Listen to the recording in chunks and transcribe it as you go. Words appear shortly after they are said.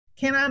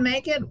can I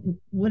make it?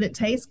 Would it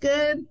taste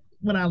good?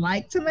 Would I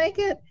like to make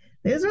it?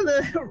 Those are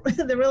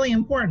the really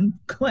important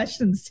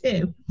questions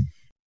too.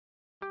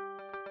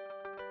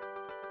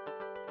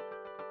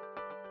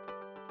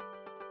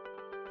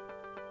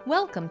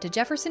 Welcome to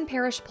Jefferson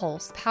Parish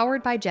Pulse,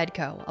 powered by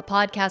JEDCO, a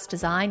podcast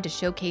designed to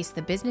showcase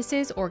the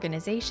businesses,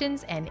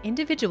 organizations, and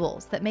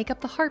individuals that make up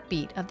the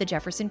heartbeat of the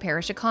Jefferson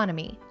Parish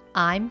economy.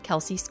 I'm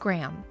Kelsey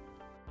Scram.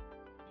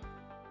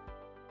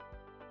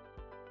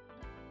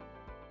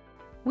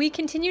 We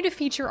continue to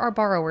feature our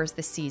borrowers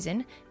this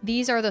season.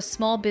 These are the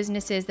small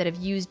businesses that have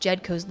used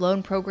JEDCO's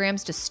loan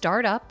programs to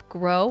start up,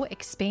 grow,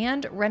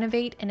 expand,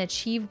 renovate, and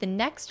achieve the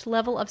next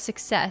level of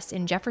success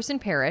in Jefferson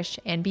Parish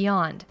and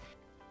beyond.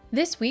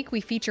 This week, we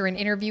feature an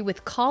interview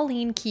with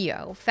Colleen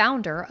Keogh,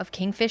 founder of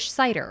Kingfish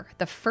Cider,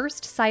 the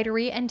first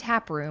cidery and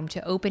tap room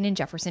to open in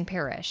Jefferson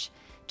Parish.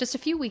 Just a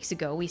few weeks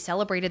ago, we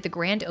celebrated the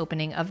grand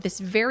opening of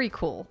this very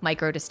cool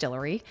micro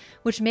distillery,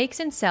 which makes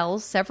and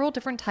sells several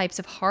different types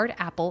of hard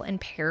apple and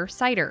pear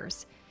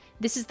ciders.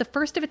 This is the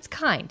first of its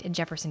kind in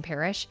Jefferson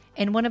Parish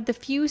and one of the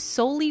few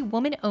solely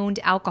woman-owned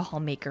alcohol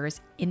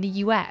makers in the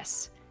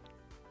U.S.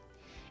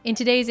 In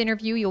today's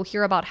interview, you'll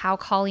hear about how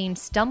Colleen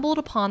stumbled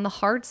upon the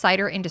hard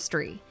cider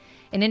industry,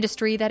 an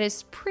industry that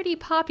is pretty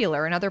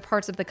popular in other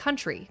parts of the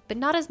country, but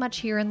not as much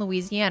here in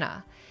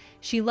Louisiana.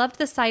 She loved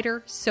the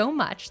cider so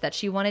much that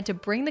she wanted to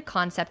bring the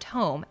concept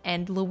home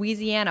and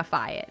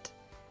Louisianify it.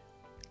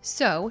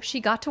 So she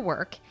got to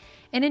work,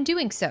 and in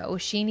doing so,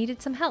 she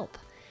needed some help.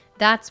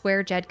 That's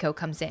where JEDCO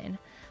comes in.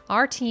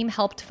 Our team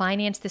helped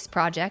finance this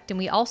project, and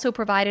we also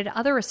provided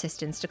other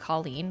assistance to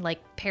Colleen,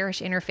 like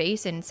parish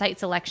interface and site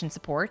selection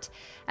support,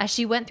 as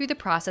she went through the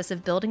process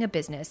of building a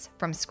business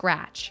from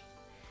scratch.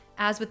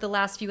 As with the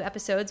last few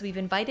episodes, we've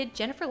invited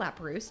Jennifer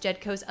Laperouse,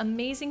 JEDCO's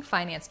amazing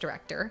finance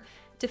director,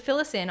 to fill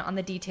us in on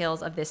the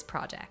details of this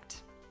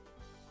project.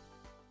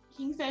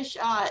 Kingfish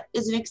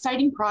is an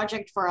exciting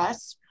project for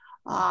us.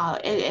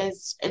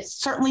 It's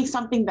certainly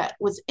something that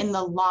was in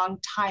the long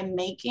time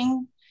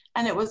making,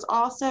 and it was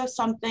also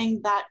something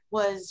that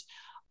was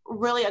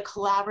really a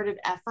collaborative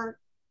effort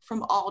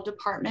from all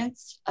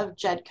departments of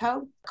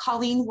JEDCO.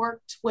 Colleen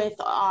worked with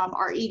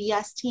our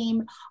EDS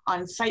team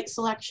on site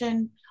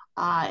selection.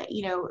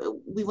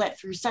 We went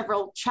through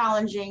several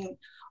challenging,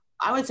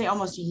 I would say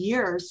almost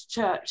years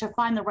to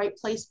find the right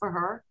place for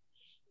her.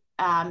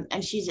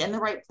 And she's in the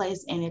right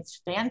place and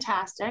it's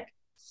fantastic.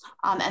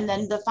 And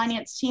then the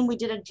finance team, we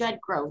did a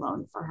JEDGRO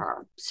loan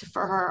for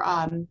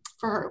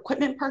her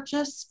equipment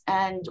purchase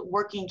and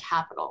working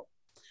capital.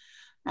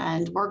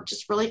 And we're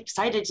just really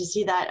excited to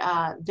see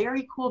that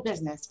very cool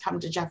business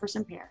come to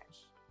Jefferson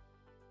Parish.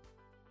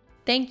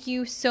 Thank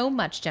you so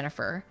much,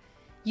 Jennifer.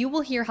 You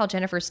will hear how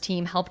Jennifer's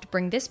team helped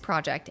bring this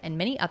project and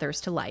many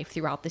others to life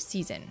throughout the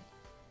season.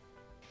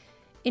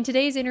 In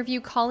today's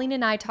interview, Colleen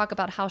and I talk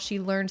about how she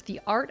learned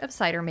the art of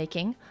cider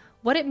making,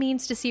 what it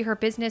means to see her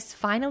business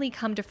finally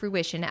come to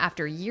fruition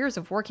after years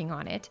of working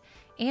on it,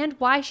 and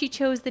why she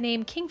chose the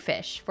name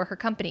Kingfish for her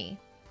company.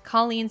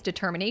 Colleen's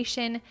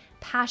determination,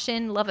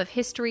 passion, love of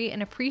history,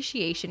 and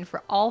appreciation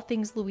for all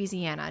things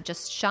Louisiana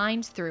just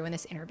shines through in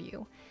this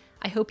interview.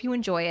 I hope you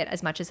enjoy it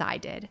as much as I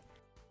did.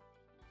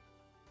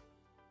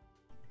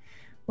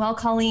 Well,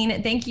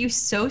 Colleen, thank you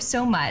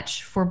so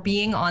much for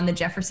being on the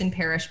Jefferson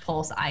Parish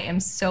Pulse. I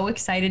am so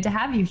excited to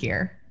have you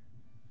here.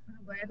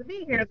 I'm glad to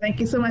be here. Thank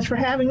you so much for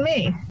having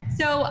me.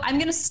 So I'm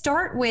going to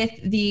start with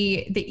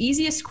the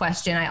easiest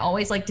question. I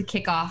always like to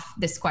kick off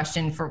this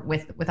question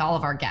with all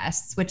of our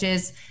guests, which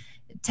is,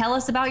 tell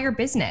us about your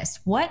business.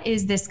 What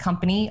is this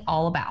company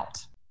all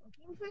about?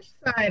 Kingfish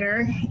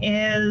Cider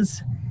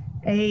is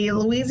a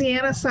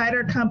Louisiana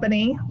cider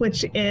company,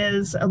 which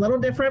is a little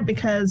different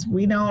because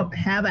we don't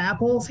have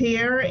apples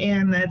here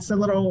and it's a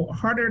little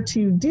harder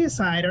to do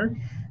cider.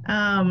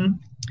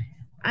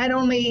 I'd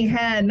only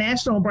had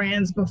national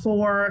brands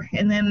before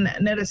and then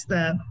noticed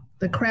the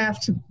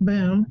craft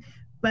boom,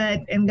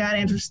 and got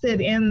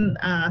interested in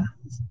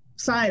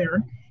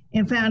cider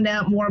and found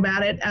out more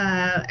about it,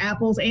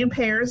 apples and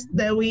pears,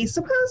 though we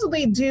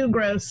supposedly do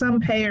grow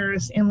some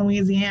pears in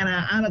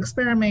Louisiana. I'm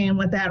experimenting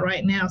with that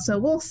right now, so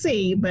we'll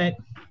see, but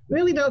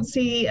really don't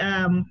see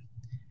a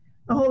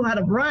whole lot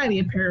of variety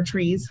of pear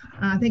trees.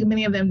 I think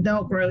many of them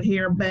don't grow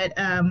here, but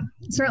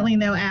certainly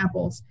no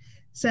apples.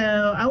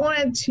 So I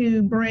wanted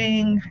to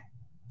bring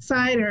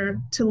cider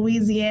to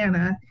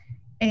Louisiana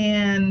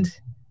and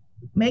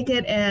make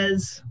it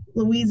as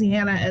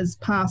Louisiana as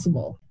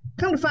possible.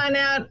 Come to find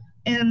out,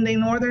 in the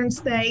northern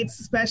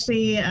states,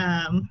 especially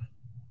on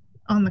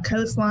the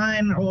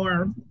coastline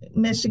or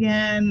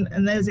Michigan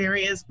and those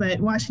areas,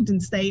 but Washington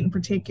State in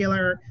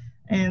particular,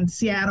 and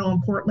Seattle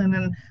and Portland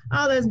and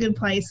all those good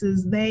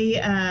places,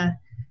 I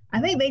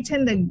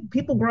think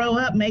people grow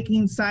up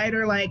making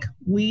cider like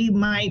we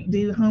might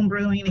do home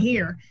brewing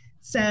here.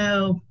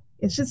 So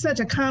it's just such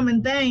a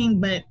common thing,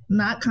 but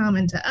not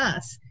common to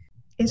us.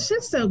 It's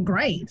just so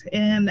great.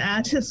 And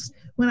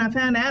when I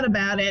found out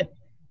about it,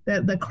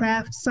 the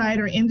craft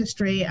cider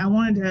industry, I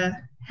wanted to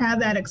have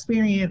that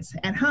experience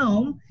at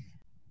home,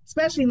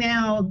 especially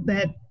now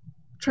that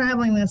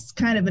traveling is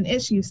kind of an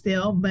issue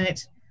still,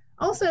 but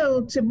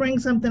also to bring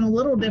something a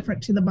little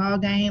different to the ball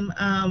game,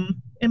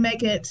 and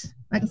make it,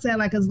 like I said,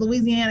 like as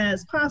Louisiana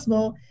as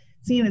possible,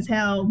 seeing as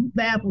how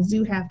the apples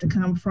do have to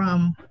come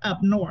from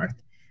up north.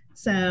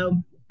 So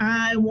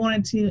I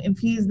wanted to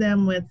infuse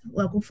them with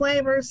local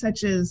flavors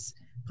such as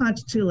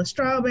Ponchatoula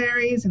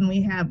strawberries, and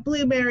we have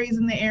blueberries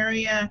in the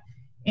area,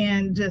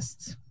 and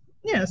just,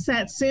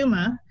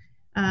 Satsuma,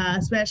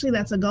 especially,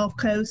 that's a Gulf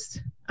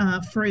Coast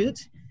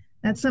fruit.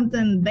 That's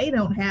something they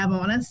don't have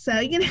on us. So,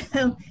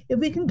 if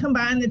we can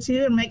combine the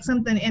two and make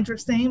something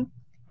interesting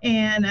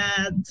and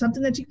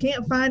something that you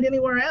can't find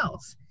anywhere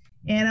else.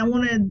 And I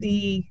wanted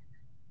the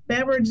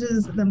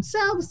beverages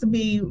themselves to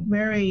be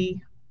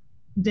very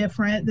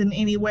different than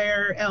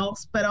anywhere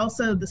else, but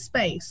also the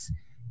space.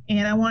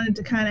 And I wanted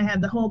to kind of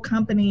have the whole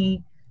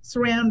company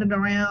surrounded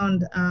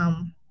around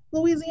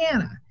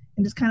Louisiana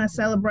and just kind of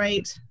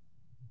celebrate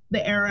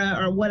the era,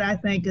 or what I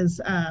think is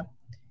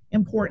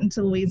important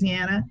to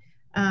Louisiana.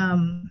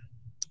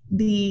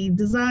 The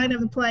design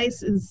of the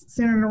place is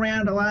centered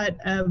around a lot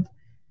of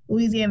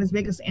Louisiana's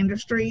biggest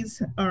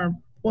industries are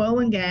oil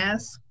and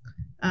gas,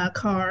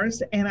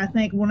 cars, and I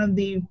think one of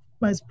the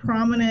most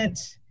prominent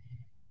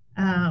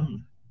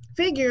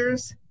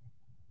figures,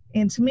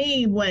 and to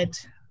me,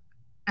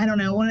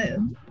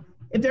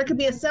 if there could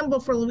be a symbol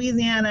for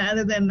Louisiana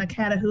other than the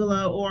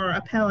Catahoula or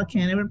a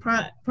pelican, it would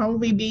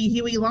probably be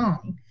Huey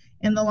Long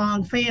and the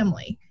Long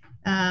family.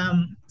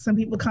 Some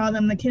people call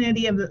them the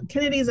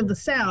Kennedys of the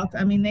South.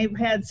 I mean, they've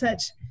had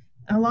such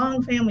a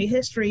long family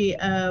history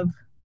of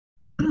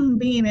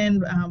being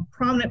in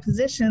prominent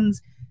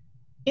positions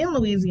in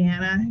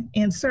Louisiana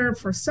and served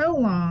for so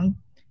long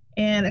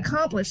and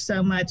accomplished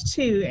so much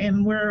too.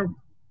 And we're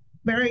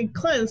very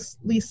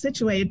closely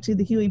situated to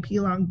the Huey P.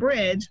 Long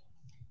Bridge,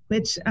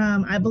 which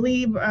I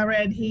believe I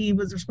read he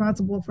was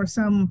responsible for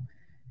some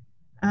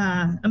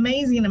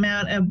amazing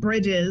amount of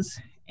bridges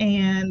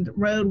and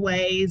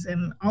roadways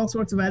and all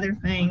sorts of other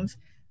things.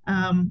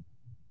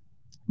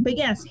 But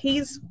yes,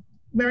 he's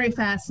very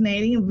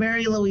fascinating,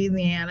 very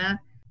Louisiana.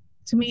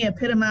 To me,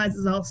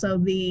 epitomizes also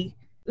the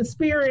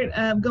spirit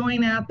of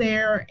going out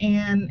there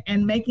and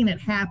making it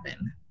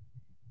happen.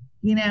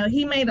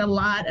 He made a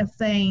lot of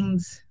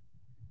things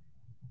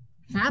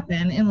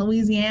happen in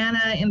Louisiana,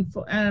 and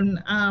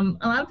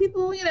a lot of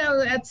people,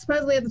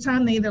 supposedly at the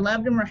time, they either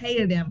loved him or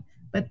hated him,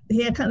 but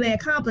they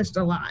accomplished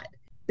a lot.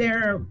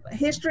 Their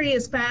history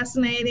is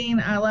fascinating.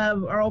 I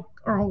love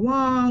Earl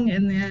Long,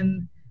 and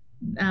then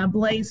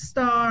Blaze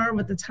Starr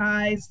with the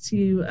ties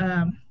to,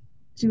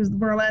 she was the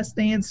burlesque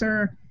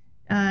dancer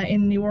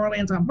in New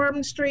Orleans on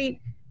Bourbon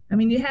Street. I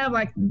mean, you have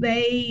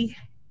they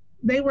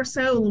were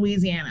so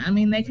Louisiana. I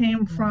mean, they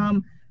came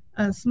from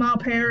a small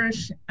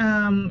parish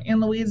in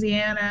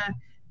Louisiana,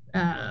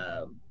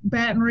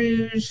 Baton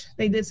Rouge.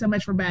 They did so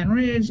much for Baton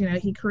Rouge.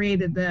 He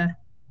created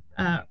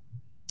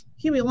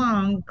Huey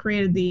Long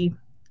created the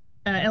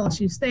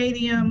LSU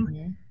Stadium.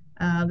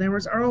 Mm-hmm. There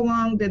was Earl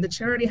Long, did the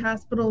Charity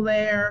Hospital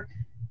there,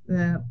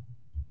 the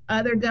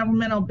other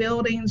governmental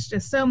buildings,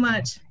 just so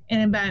much.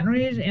 And in Baton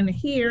Rouge and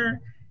here,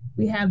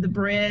 we have the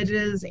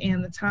bridges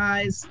and the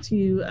ties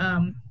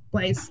to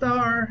Blaze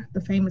Starr,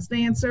 the famous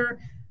dancer.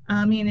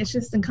 I mean, it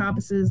just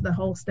encompasses the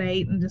whole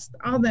state and just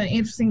all the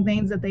interesting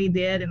things that they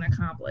did and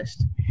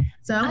accomplished.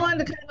 So I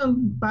wanted to kind of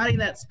embody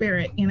that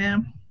spirit,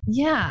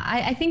 Yeah,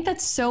 I think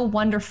that's so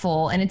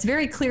wonderful. And it's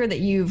very clear that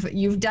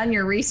you've done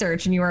your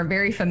research and you are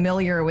very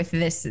familiar with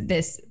this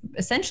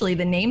essentially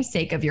the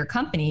namesake of your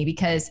company,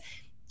 because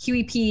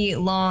Huey P.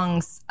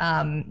 Long's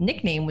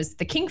nickname was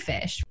the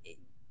Kingfish.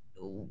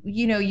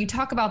 You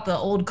talk about the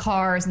old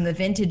cars and the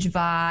vintage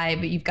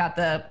vibe. You've got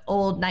the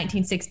old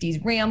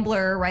 1960s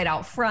Rambler right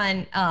out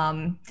front.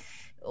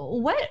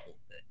 What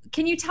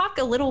can you talk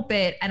a little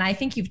bit? And I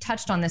think you've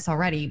touched on this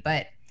already,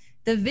 but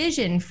the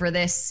vision for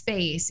this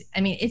space,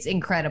 I mean, it's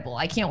incredible.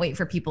 I can't wait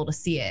for people to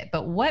see it.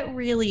 But what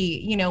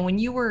really, when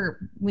you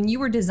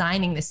were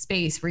designing the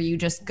space, were you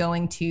just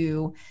going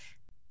to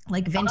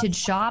vintage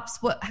shops?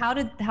 How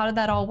did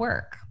that all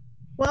work?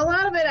 Well, a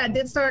lot of it I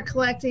did start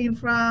collecting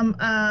from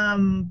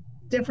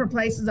different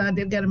places. I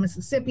did go to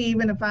Mississippi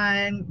even to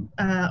find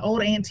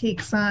old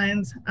antique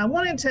signs. I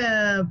wanted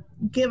to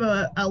give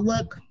a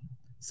look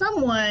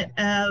somewhat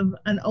of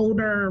an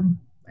older,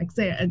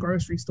 say a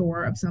grocery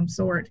store of some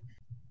sort,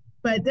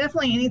 but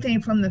definitely anything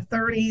from the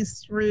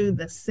 30s through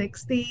the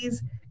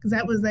 60s, because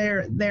that was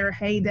their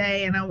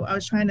heyday. And I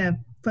was trying to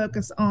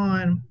focus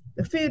on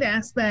the food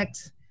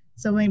aspect.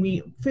 So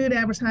maybe food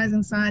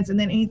advertising signs, and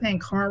then anything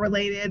car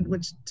related,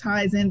 which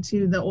ties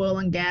into the oil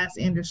and gas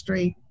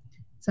industry.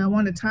 So I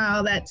wanted to tie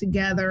all that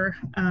together.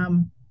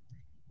 And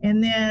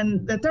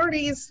then the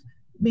 30s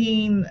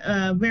being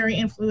very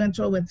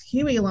influential with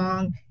Huey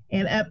Long,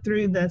 and up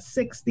through the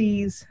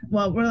 60s.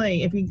 Well,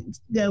 really, if you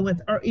go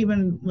with, or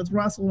even with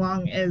Russell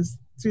Long, as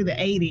through the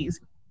 80s.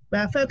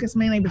 But I focus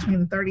mainly between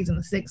the 30s and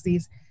the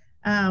 60s,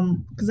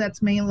 because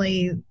that's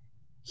mainly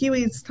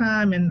Huey's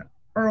time and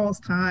Earl's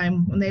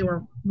time when they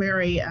were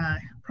very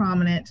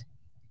prominent.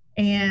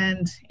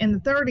 And in the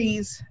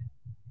 30s,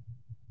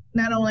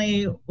 not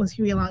only was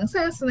Huey Long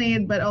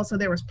assassinated, but also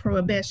there was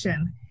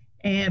Prohibition.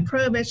 And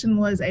Prohibition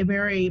was a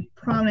very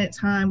prominent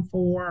time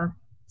for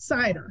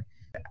cider.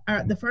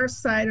 The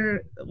first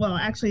cider, well,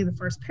 actually the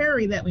first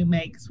perry that we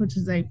make, which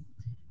is the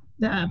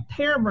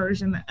pear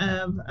version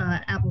of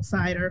apple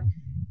cider,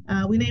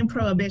 we named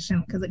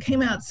Prohibition because it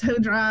came out so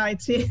dry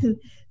too.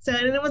 So,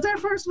 and it was our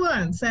first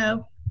one.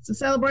 So to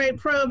celebrate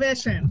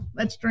Prohibition,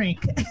 let's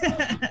drink.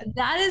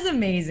 That is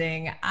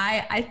amazing.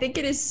 I think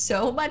it is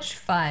so much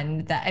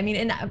fun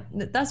and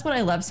that's what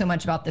I love so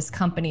much about this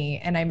company.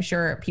 And I'm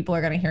sure people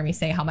are going to hear me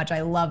say how much I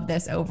love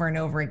this over and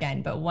over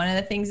again. But one of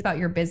the things about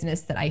your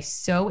business that I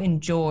so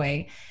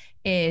enjoy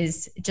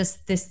is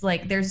just this,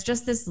 like, there's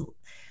just this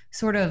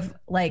sort of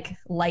like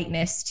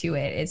lightness to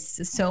it.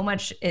 It's so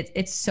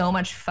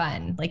much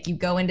fun. Like, you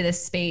go into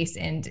this space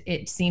and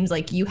it seems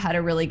like you had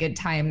a really good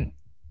time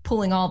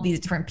pulling all these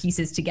different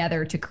pieces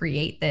together to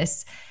create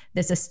this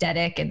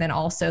aesthetic. And then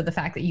also the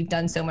fact that you've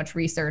done so much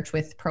research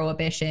with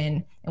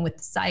Prohibition and with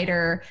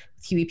cider,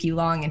 with Huey P.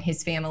 Long and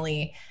his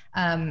family.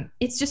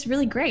 It's just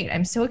really great.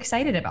 I'm so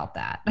excited about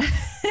that.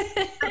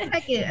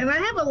 Thank you. And I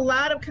have a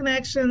lot of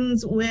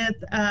connections with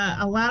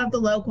a lot of the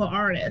local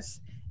artists.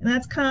 And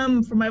that's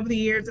come from over the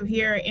years of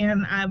here.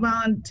 And I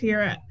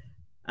volunteer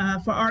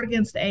for Art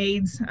Against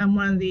AIDS. I'm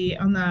on the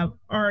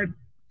art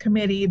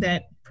committee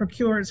that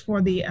procures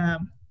for the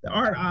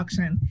art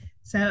auction.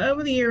 So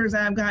over the years,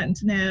 I've gotten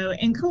to know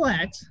and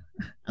collect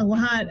a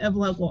lot of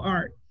local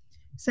art.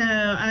 So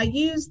I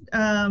used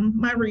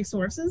my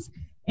resources,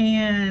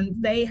 and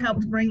they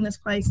helped bring this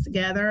place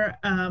together.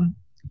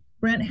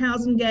 Brent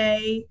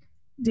Housengay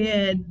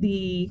did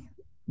the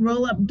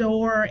roll-up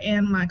door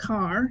in my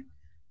car.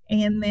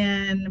 And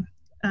then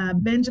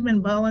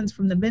Benjamin Bullens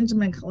from the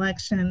Benjamin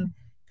Collection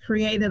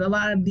created a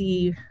lot of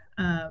he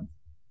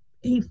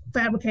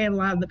fabricated a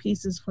lot of the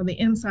pieces for the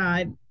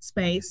inside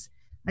space.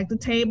 Like the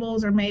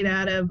tables are made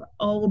out of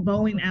old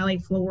bowling alley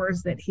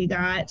floors that he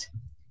got.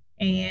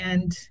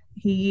 And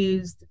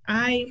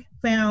I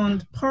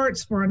found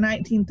parts for a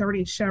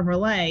 1930s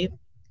Chevrolet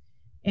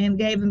and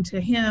gave them to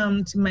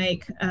him to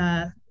make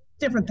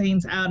different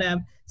things out of.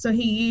 So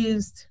he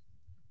used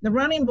the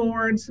running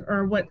boards,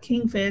 or what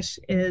Kingfish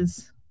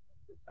is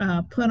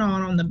put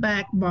on the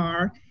back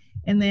bar.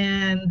 And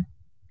then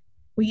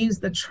we use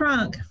the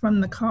trunk from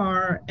the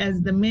car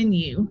as the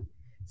menu.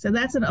 So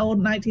that's an old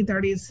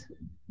 1930s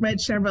red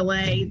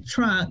Chevrolet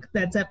trunk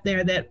that's up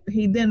there that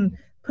he then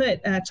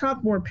put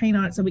chalkboard paint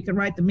on it so we could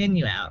write the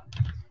menu out.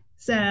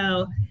 So,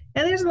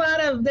 and there's a lot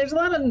of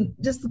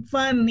just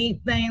fun,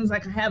 neat things.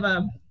 Like I have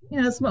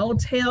some old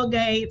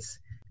tailgates.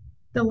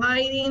 The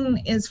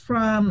lighting is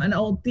from an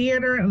old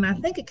theater, and I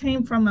think it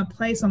came from a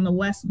place on the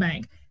West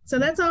Bank. So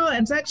that's all,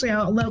 it's actually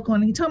all local.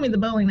 And he told me the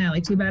bowling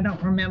alley too, but I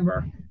don't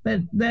remember.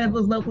 But that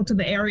was local to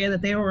the area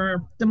that they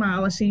were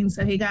demolishing,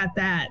 so he got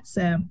that.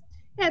 So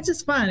yeah, it's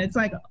just fun. It's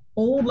like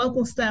old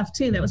local stuff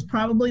too that was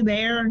probably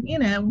there,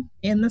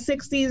 in the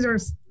 60s or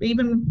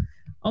even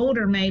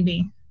older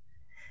maybe.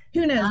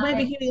 Who knows?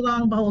 Maybe Huey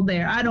Long bowled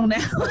there. I don't know.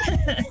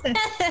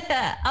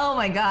 Oh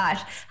my gosh.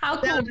 How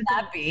cool would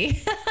that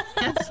be?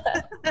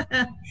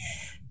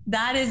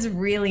 That is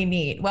really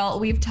neat. Well,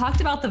 we've talked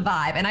about the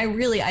vibe, and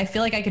I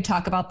feel like I could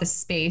talk about the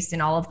space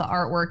and all of the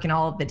artwork and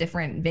all of the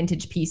different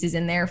vintage pieces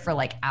in there for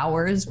like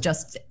hours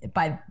just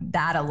by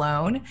that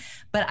alone.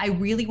 But I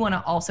really want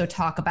to also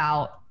talk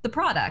about the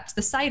product,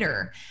 the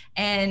cider.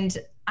 And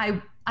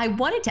I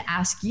wanted to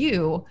ask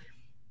you,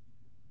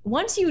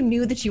 once you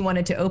knew that you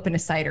wanted to open a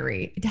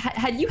cidery,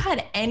 had you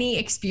had any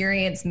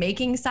experience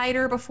making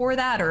cider before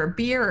that, or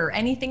beer or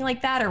anything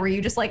like that? Or were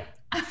you just like,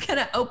 I'm going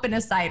to open a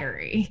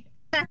cidery?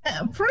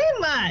 Pretty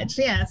much,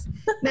 yes.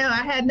 No,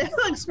 I had no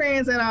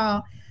experience at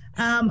all.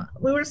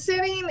 We were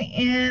sitting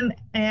in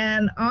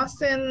an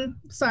Austin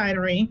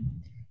cidery,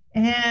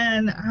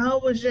 and I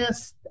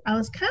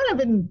was kind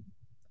of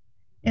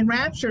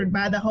enraptured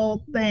by the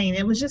whole thing.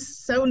 It was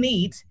just so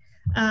neat.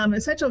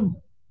 It's such a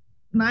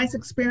nice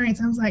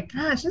experience. I was like,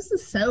 gosh, this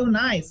is so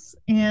nice.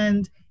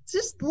 And it's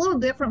just a little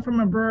different from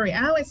a brewery.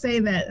 I always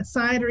say that a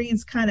cidery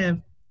is kind of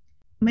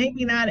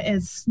maybe not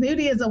as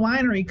snooty as a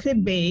winery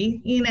could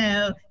be,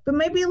 but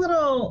maybe a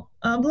little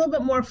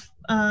bit more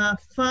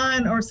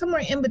fun, or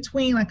somewhere in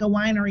between like a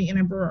winery and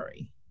a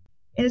brewery.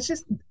 And it's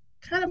just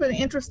kind of an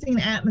interesting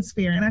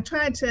atmosphere. And I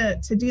tried to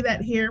do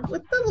that here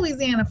with the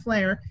Louisiana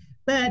flair.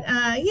 But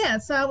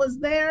so I was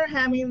there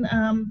having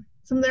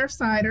some of their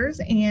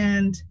ciders,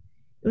 and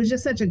it was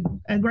just such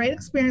a great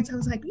experience. I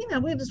was like,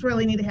 we just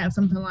really need to have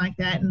something like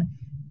that. And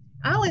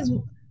I always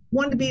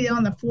wanted to be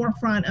on the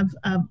forefront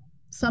of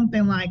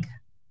something like,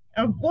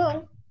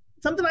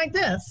 something like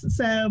this.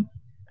 So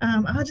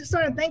I just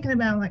started thinking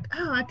about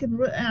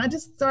I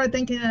just started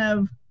thinking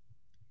of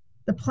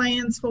the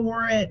plans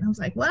for it. And I was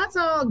like, well, that's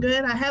all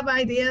good. I have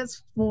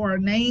ideas for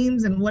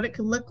names and what it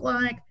could look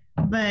like,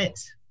 but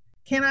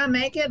can I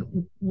make it?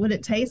 Would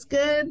it taste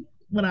good?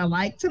 Would I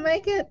like to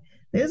make it?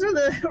 Those are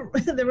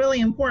the really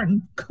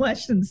important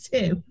questions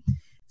too.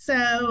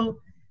 So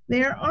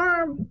there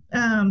are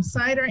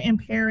cider and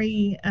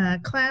perry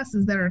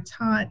classes that are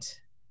taught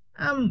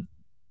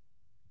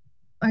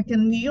like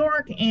in New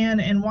York and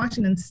in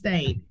Washington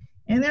State,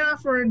 and they're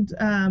offered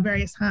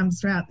various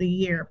times throughout the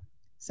year.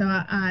 So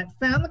I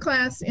found the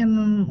class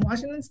in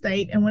Washington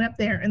State and went up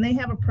there, and they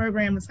have a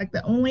program. It's like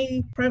the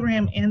only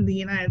program in the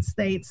United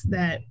States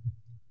that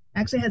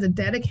actually has a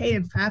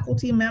dedicated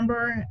faculty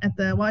member at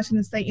the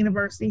Washington State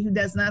University who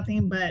does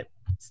nothing but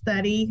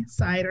study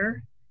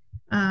cider.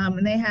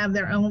 And they have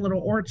their own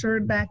little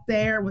orchard back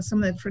there with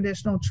some of the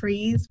traditional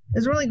trees.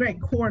 It's a really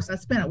great course. I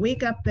spent a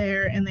week up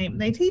there, and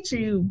they teach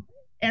you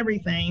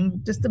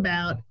everything just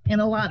about and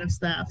a lot of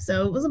stuff.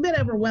 So it was a bit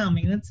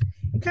overwhelming.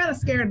 It kind of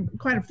scared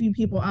quite a few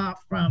people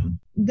off from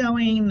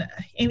going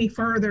any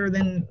further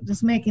than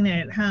just making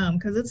it at home,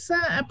 because it's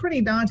a pretty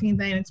daunting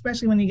thing,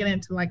 especially when you get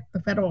into like the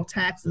federal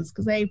taxes,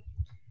 because they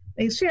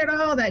shared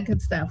all that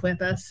good stuff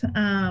with us.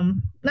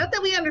 Not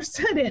that we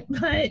understood it,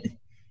 but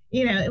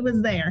it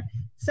was there.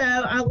 So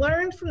I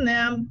learned from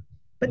them,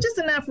 but just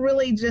enough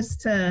really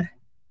just to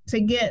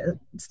get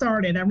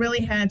started. I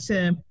really had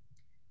to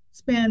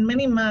spend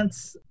many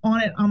months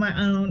on it on my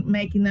own,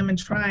 making them and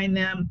trying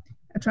them.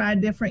 I tried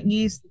different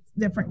yeast,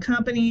 different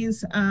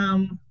companies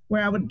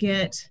where I would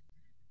get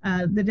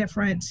the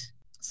different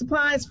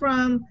supplies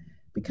from,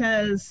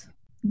 because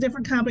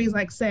different companies,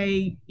 like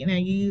say, you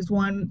use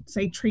one,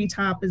 say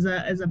Treetop is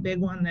a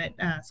big one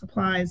that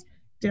supplies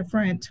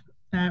different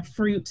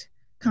fruit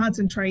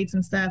concentrates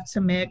and stuff to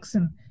mix,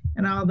 and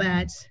all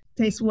that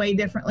tastes way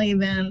differently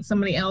than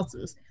somebody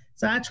else's.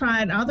 So I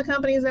tried all the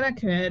companies that I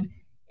could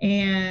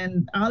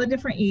and all the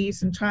different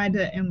yeasts and tried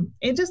to, and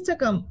it just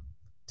took a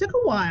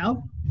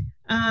while,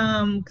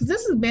 because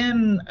this has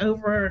been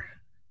over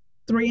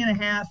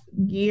 3.5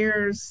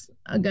 years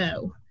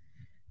ago.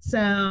 So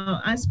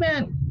I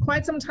spent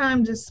quite some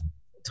time just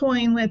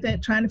toying with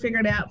it, trying to figure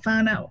it out,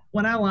 find out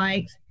what I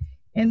liked.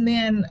 And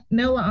then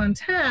NOLA on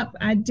Tap,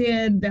 I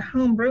did the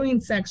home brewing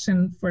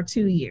section for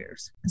 2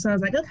 years. So I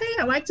was like, okay,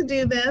 I like to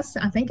do this.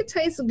 I think it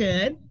tastes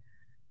good,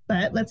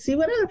 but let's see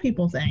what other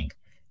people think.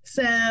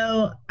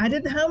 So I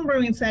did the home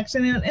brewing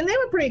section, and they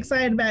were pretty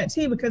excited about it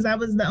too, because I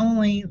was the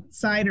only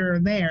cider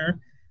there,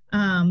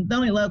 the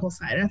only local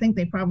cider. I think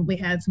they probably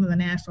had some of the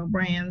national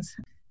brands.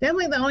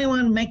 Definitely the only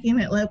one making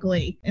it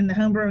locally in the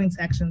home brewing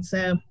section.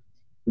 So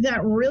we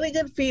got really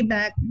good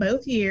feedback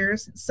both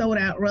years, sold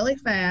out really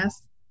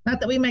fast. Not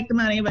that we make the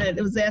money, but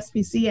it was the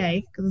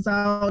SPCA, because it's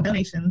all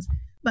donations,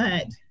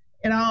 but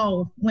it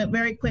all went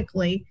very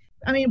quickly.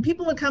 I mean,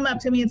 people would come up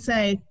to me and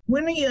say,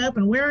 when are you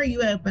open? Where are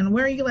you open?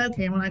 Where are you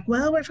located? I'm like,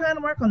 well, we're trying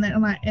to work on that.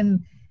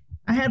 And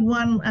I had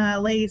one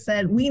lady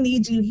said, we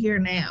need you here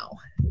now,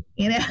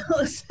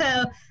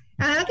 so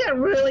I got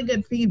really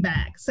good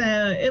feedback. So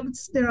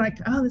they're like,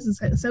 oh, this is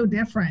so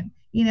different,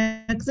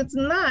 because it's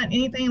not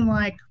anything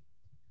like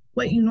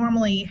what you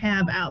normally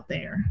have out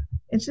there.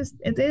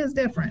 It is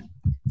different.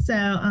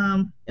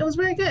 So it was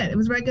very good. It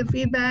was very good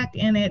feedback,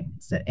 and it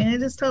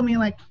just told me,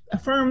 like,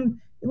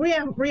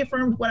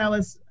 reaffirmed what I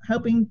was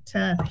hoping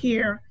to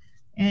hear,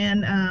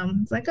 and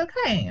it's like,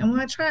 okay, I'm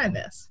going to try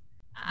this.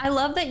 I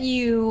love that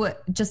you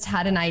just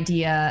had an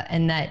idea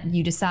and that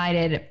you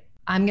decided,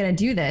 I'm going to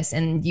do this,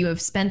 and you have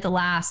spent the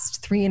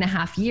last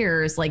 3.5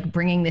 years like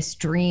bringing this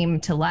dream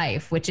to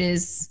life, which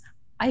is,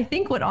 I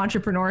think, what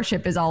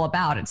entrepreneurship is all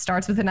about. It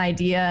starts with an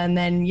idea, and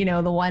then,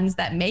 the ones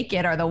that make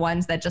it are the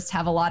ones that just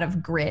have a lot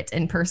of grit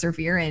and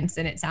perseverance.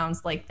 And it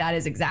sounds like that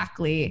is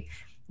exactly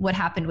what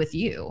happened with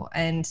you.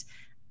 And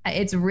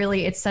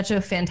it's such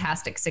a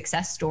fantastic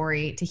success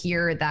story to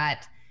hear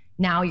that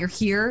now you're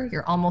here,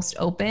 you're almost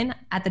open.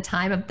 At the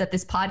time that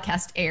this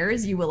podcast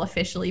airs, you will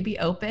officially be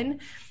open.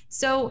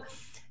 So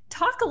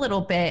talk a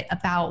little bit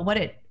about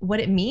what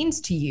it means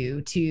to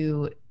you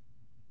to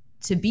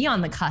be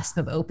on the cusp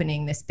of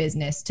opening this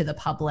business to the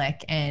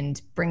public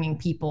and bringing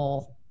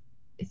people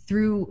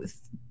through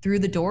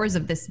the doors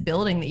of this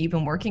building that you've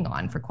been working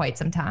on for quite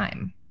some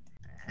time.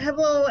 I have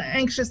a little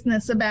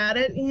anxiousness about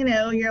it.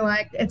 You're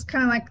like, it's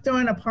kind of like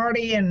throwing a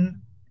party, and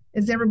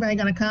is everybody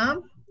going to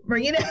come? Or,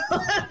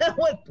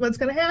 what's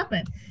going to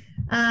happen?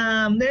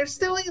 There's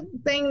still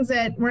things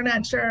that we're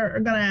not sure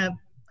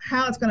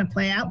how it's going to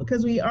play out,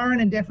 because we are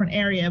in a different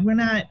area. We're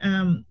not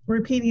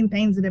repeating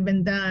things that have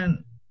been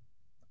done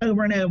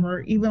over and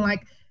over, even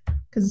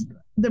because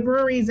the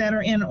breweries that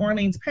are in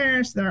Orleans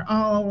Parish, they're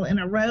all in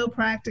a row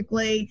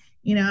practically.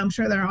 I'm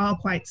sure they're all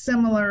quite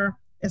similar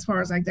as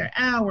far as like their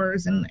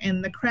hours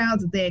and the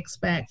crowds that they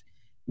expect.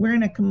 We're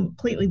in a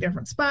completely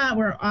different spot.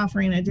 We're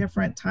offering a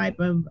different type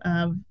of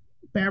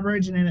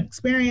beverage and an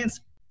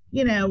experience.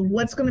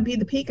 What's going to be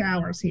the peak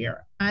hours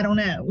here? I don't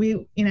know.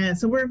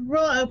 So we're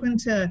real open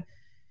to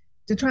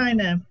trying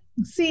to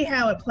see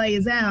how it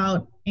plays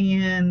out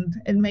and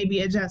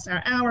maybe adjust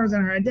our hours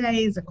and our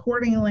days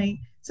accordingly.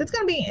 So it's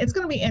going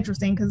to be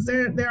interesting, because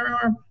there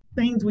are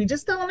things we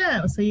just don't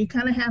know. So you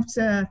kind of have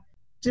to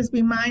just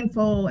be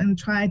mindful and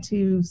try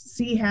to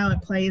see how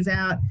it plays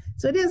out.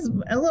 So it is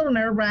a little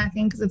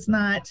nerve-wracking, because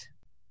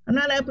I'm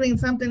not opening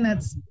something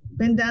that's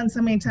been done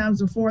so many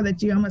times before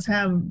that you almost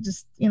have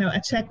just, a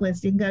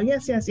checklist. You can go,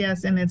 yes, yes,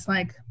 yes, and it's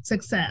like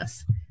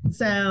success.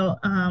 So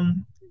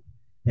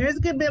there's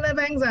a good bit of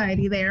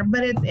anxiety there,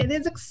 but it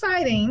is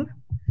exciting.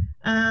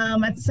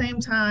 At the same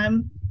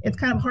time, it's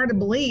kind of hard to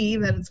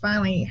believe that it's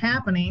finally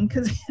happening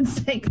because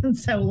it's taken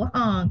so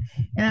long.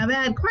 And I've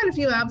had quite a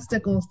few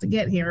obstacles to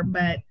get here,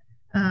 but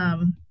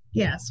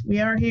yes, we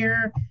are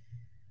here.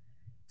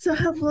 So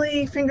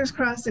hopefully, fingers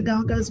crossed, it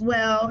all goes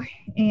well,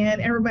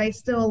 and everybody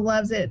still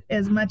loves it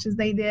as much as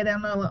they did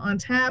on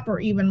tap,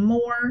 or even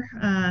more,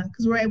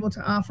 because we're able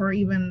to offer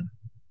even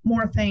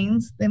more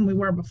things than we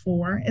were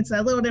before. It's a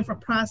little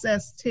different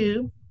process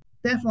too,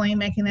 definitely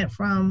making it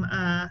from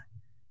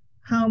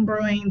home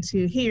brewing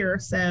to here.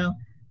 So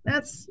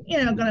that's,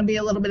 going to be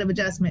a little bit of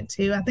adjustment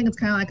too. I think it's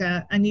kind of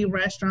like a new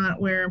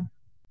restaurant where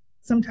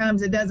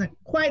sometimes it doesn't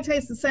quite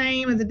taste the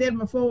same as it did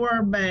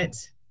before, but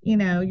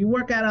you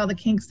work out all the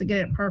kinks to get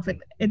it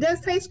perfect. It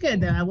does taste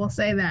good though, I will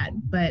say that,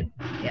 but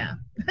yeah.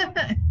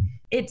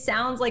 It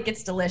sounds like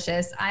it's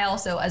delicious. I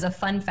also, as a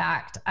fun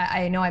fact,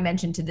 I know I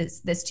mentioned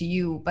this to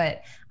you,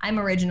 but I'm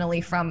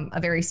originally from a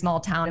very small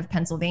town of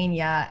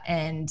Pennsylvania,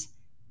 and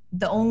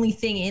the only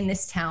thing in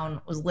this town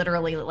was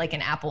literally like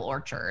an apple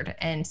orchard.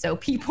 And so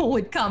people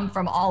would come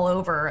from all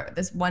over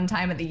this one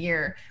time of the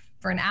year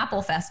for an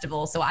apple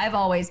festival. So I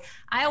always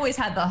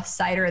had the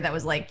cider that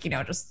was like,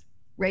 just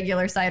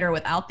regular cider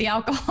without the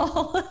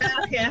alcohol.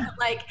 Yeah.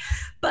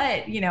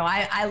 But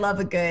I love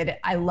a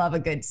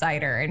good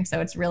cider. And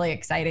so it's really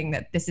exciting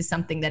that this is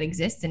something that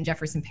exists in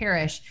Jefferson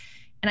Parish.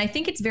 And I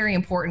think it's very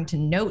important to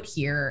note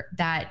here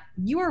that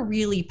you are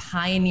really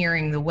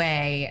pioneering the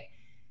way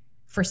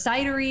for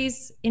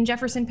cideries in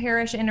Jefferson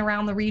Parish and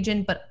around the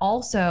region, but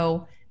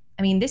also,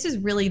 this is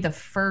really the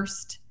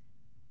first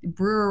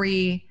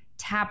brewery,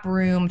 tap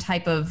room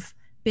type of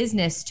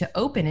business to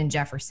open in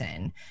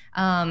Jefferson.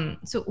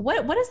 So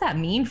what does that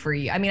mean for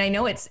you? I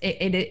know it's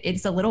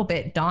a little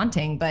bit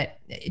daunting, but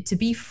to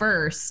be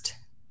first,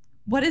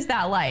 what is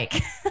that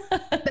like?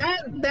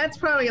 That's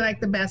probably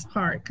like the best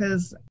part,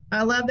 because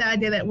I love the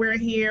idea that we're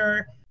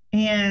here,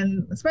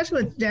 and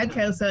especially with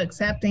Jedco so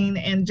accepting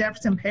and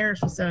Jefferson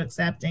Parish was so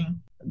accepting.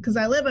 Because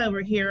I live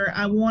over here,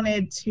 I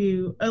wanted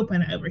to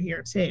open over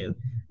here too,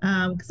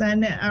 because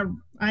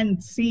I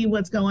see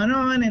what's going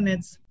on, and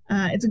it's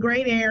a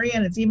great area,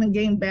 and it's even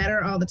getting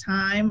better all the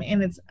time,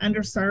 and it's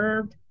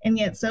underserved and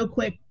yet so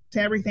quick to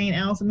everything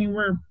else.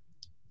 We're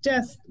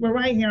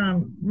right here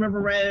on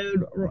River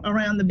Road,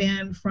 around the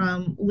bend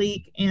from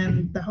Leak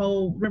and the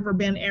whole River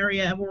Bend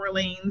area of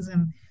Orleans,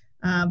 and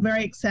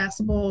very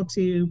accessible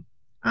to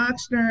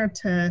Ochsner,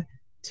 to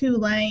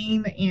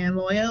Tulane and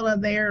Loyola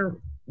there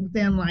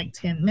within like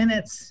 10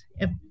 minutes,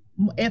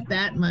 if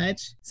that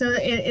much. So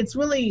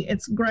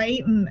it's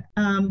great. And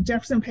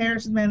Jefferson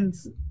Parish has been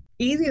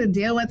easy to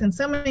deal with, and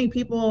so many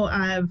people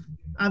I've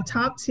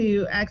talked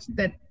to actually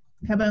that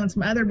have owned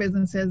some other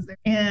businesses,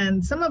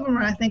 and some of them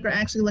I think are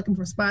actually looking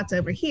for spots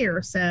over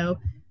here, so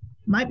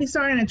might be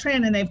starting a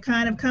trend, and they've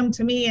kind of come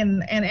to me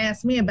and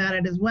asked me about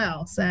it as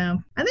well.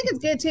 So I think it's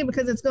good too,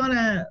 because it's going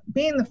to,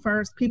 being the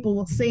first, people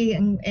will see,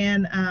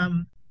 and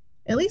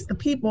at least the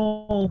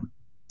people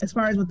as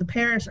far as with the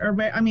parish are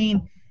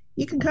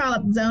you can call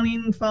up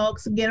zoning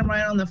folks and get them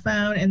right on the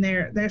phone, and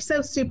they're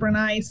so super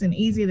nice and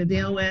easy to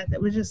deal with. It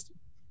was just,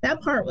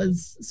 that part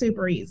was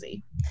super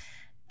easy.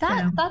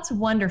 That's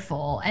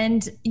wonderful.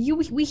 And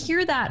we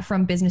hear that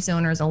from business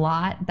owners a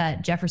lot,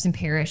 that Jefferson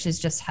Parish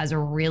has a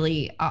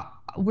really,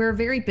 we're a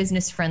very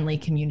business friendly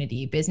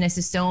community. Business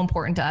is so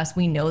important to us.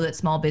 We know that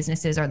small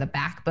businesses are the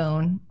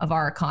backbone of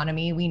our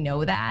economy. We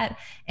know that.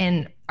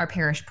 And our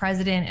parish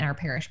president and our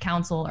parish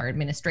council, our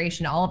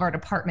administration, all of our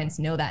departments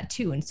know that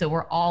too. And so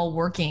we're all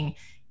working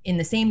in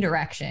the same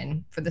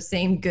direction for the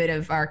same good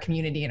of our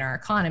community and our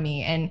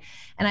economy. And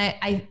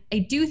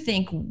I do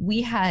think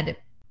we had,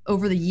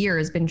 over the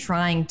years, been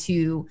trying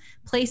to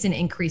place an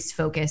increased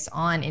focus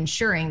on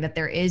ensuring that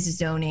there is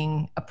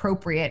zoning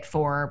appropriate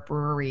for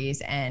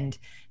breweries and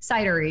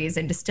cideries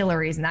and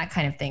distilleries and that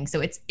kind of thing.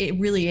 So it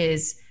really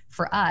is,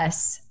 for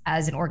us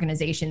as an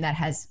organization that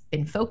has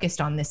been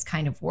focused on this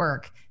kind of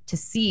work, to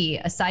see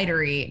a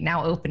cidery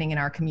now opening in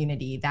our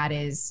community. That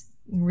is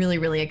really,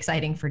 really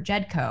exciting for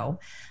Jedco.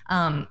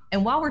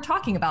 And while we're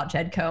talking about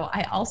Jedco,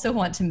 I also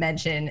want to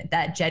mention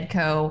that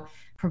Jedco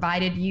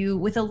provided you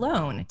with a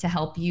loan to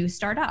help you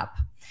start up.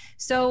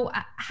 So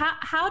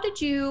how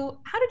did you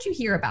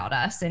hear about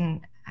us,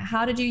 and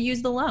how did you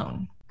use the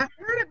loan? I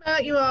heard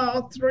about you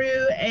all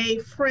through a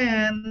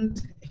friend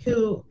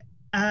who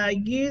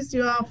used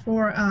you all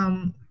for,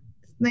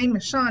 his name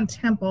is Sean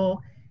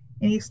Temple,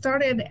 and he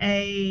started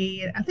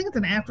I think it's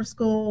an after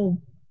school,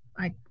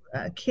 like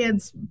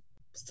kids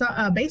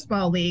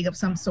baseball league of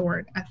some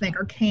sort, I think,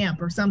 or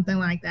camp or something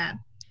like that,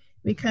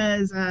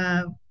 because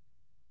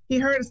he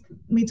heard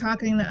me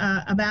talking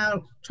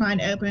about trying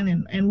to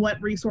open and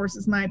what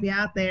resources might be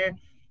out there.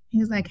 He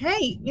was like,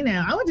 hey,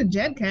 I went to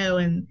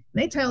Jedco and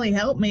they totally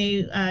helped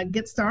me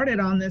get started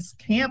on this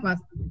camp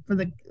for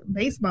the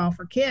baseball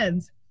for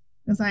kids.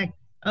 I was like,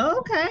 oh,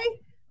 okay,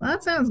 well,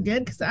 that sounds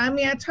good. Because I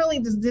totally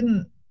just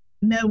didn't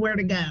know where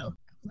to go.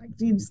 Like,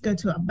 do you just go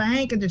to a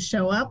bank and just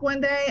show up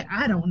one day?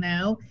 I don't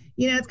know.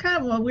 It's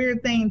kind of a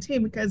weird thing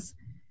too, because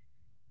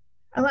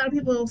a lot of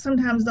people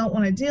sometimes don't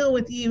want to deal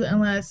with you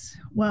unless,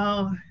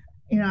 well,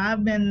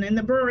 I've been in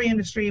the brewery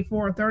industry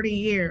for 30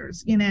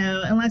 years,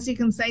 unless you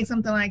can say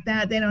something like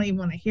that, they don't even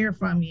want to hear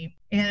from you.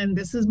 And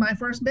this is my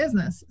first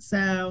business.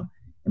 So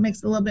it makes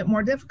it a little bit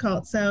more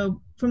difficult. So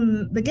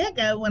from the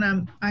get-go,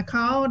 when I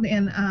called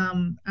and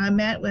I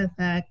met with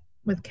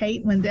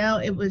Kate Wendell,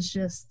 it was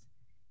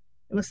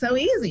so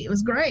easy. It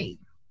was great.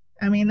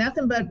 I mean,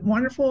 nothing but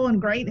wonderful and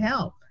great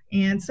help.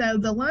 And so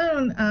the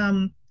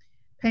loan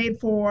paid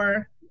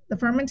for the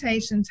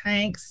fermentation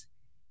tanks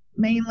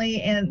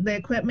mainly, and the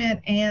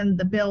equipment and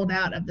the build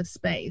out of the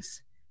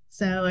space.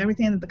 So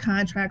everything that the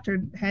contractor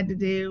had to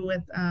do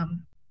with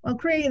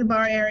creating the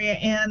bar area.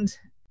 And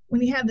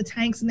when you have the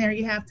tanks in there,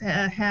 you have to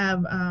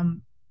have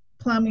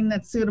plumbing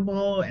that's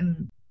suitable,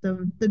 and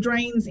the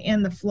drains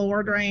in the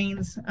floor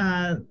drains,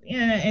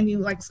 and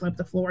you slip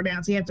the floor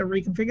down. So you have to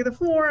reconfigure the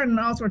floor and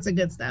all sorts of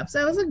good stuff.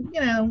 So it was a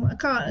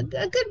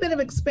good bit of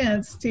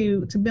expense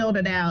to build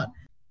it out.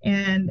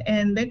 And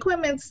the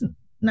equipment's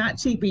not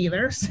cheap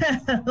either.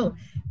 So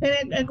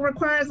it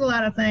requires a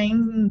lot of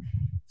things. And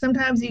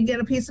sometimes you get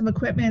a piece of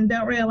equipment and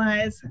don't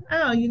realize,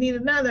 oh, you need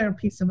another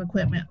piece of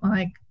equipment,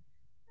 like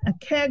a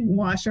keg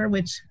washer,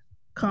 which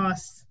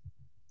costs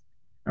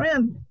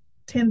around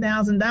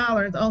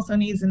 $10,000, also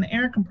needs an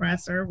air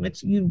compressor,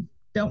 which you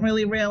don't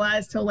really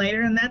realize till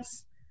later. And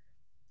that's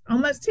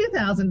almost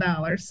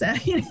 $2,000. So,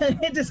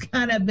 it just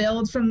kind of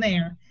builds from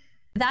there.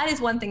 That is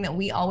one thing that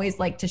we always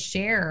like to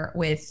share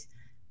with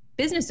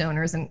business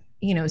owners, and,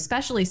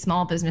 especially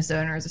small business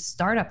owners,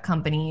 startup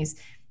companies,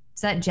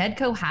 is that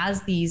Jedco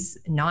has these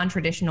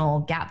non-traditional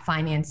gap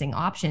financing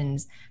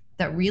options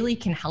that really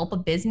can help a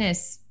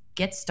business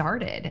get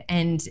started.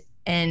 And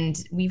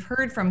we've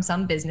heard from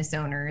some business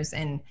owners,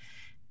 and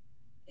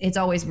it's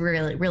always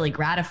really, really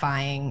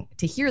gratifying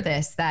to hear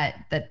this,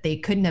 that they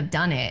couldn't have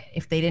done it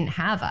if they didn't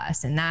have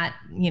us. And that,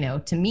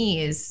 to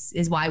me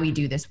is why we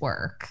do this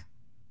work.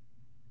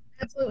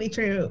 Absolutely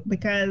true,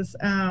 because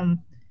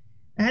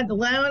I had the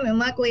loan, and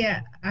luckily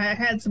I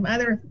had some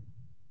other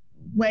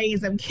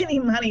ways of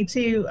getting money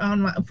too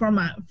from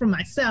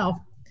myself,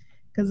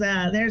 because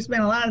there's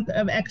been a lot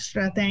of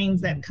extra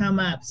things that come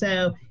up.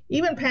 So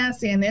even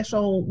past the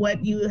initial,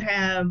 what you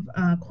have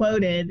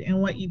quoted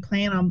and what you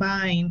plan on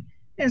buying,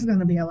 there's going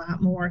to be a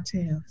lot more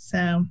too.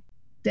 So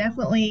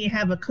definitely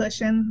have a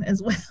cushion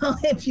as well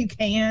if you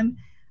can,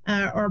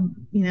 or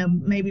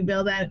maybe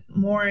build that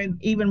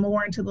even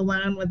more into the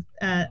loan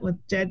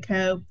with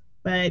Jedco.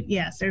 But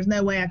yes, there's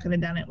no way I could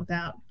have done it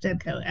without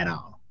Jedco at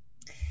all.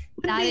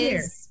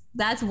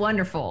 That's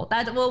wonderful.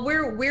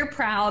 We're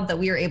proud that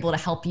we are able to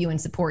help you and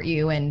support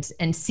you, and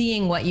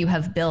seeing what you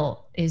have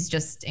built is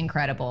just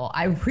incredible.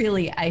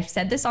 I've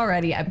said this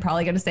already. I'm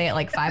probably going to say it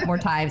like 5 more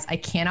times. I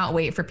cannot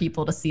wait for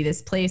people to see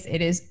this place.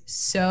 It is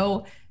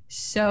so,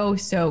 so,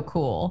 so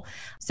cool.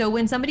 So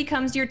when somebody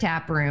comes to your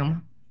tap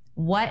room,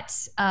 what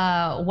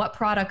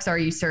products are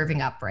you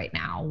serving up right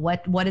now?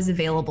 What is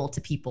available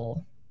to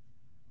people?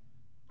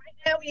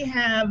 Right now we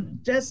have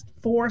just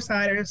 4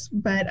 ciders,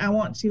 but I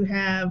want to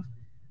have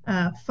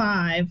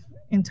 5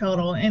 in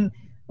total. And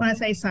when I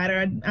say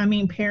cider, I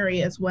mean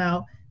Perry as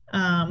well.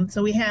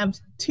 So we have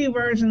 2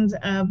 versions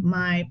of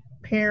my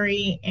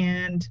Perry,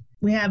 and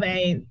we have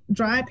a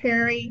dry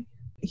Perry.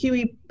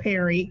 Huey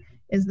Perry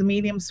is the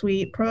medium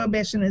sweet.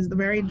 Prohibition is the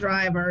very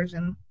dry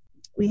version.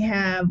 We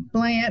have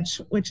Blanche,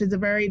 which is a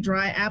very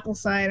dry apple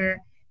cider,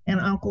 and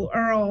Uncle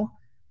Earl,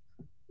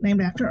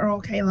 named after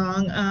Earl K.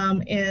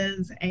 Long,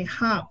 is a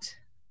hopped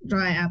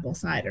dry apple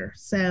cider.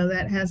 So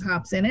that has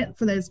hops in it.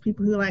 For those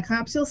people who like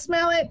hops, you'll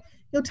smell it,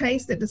 you'll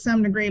taste it to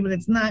some degree, but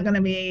it's not going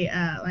to be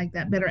like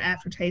that bitter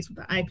aftertaste with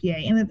the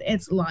IPA, and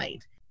it's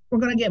light. We're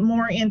going to get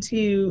more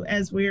into,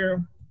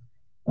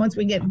 once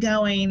we get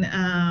going,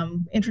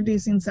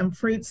 introducing some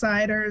fruit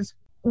ciders.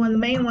 One of the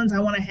main ones I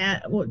want to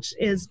have, which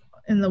is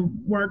in the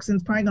works, and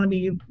it's probably going to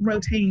be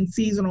rotating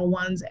seasonal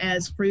ones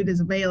as fruit is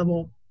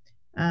available.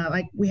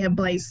 Like we have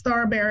Blaze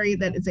Starberry,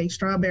 that is a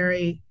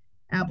strawberry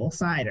apple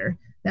cider.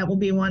 That will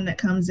be one that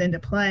comes into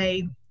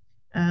play.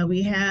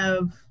 We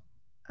have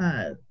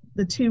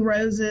the 2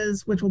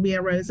 Roses, which will be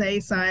a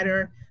rosé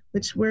cider,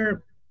 which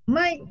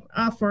might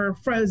offer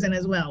frozen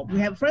as well. We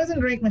have a frozen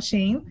drink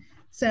machine,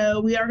 so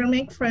we are going to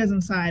make frozen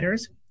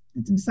ciders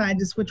to decide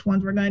just which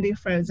ones we're going to do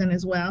frozen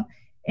as well.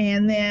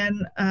 And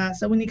then,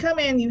 so when you come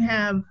in, you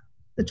have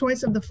the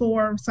choice of the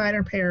 4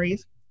 cider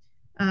Perrys,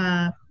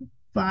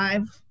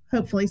 5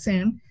 hopefully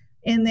soon.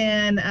 And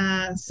then,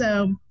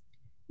 so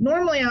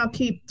normally I'll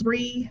keep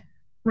 3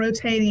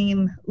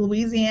 rotating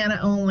Louisiana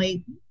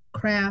only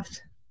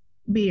craft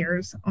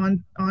beers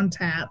on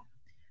tap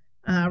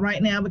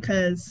right now,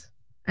 because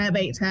I have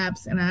 8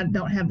 taps and I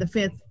don't have the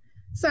 5th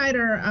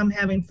cider. I'm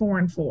having 4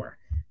 and 4.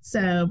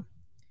 So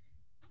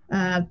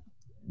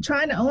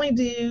trying to only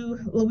do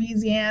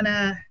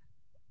Louisiana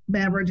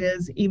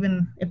beverages,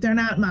 even if they're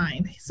not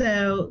mine.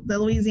 So the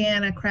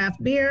Louisiana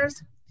craft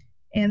beers,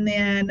 and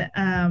then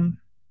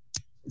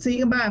so you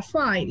can buy a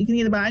flight. You can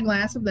either buy a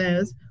glass of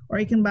those, or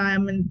you can buy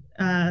them in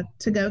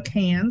to-go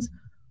cans,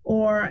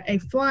 or a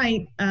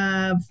flight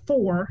of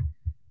 4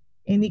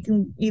 and you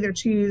can either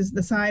choose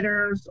the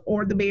ciders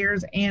or the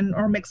beers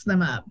or mix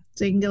them up.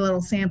 So you can get a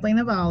little sampling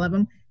of all of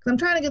them. Because I'm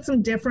trying to get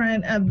some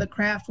different of the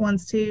craft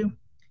ones too.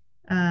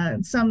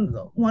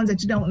 Some ones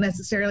that you don't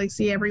necessarily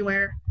see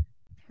everywhere.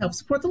 Help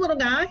support the little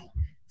guy.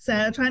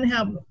 So trying to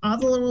help all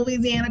the little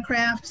Louisiana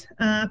craft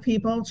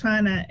people,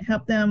 trying to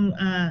help them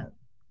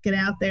get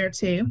out there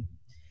too.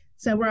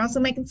 So we're also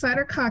making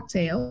cider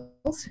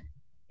cocktails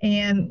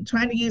and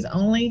trying to use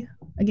only,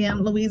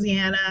 again,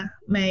 Louisiana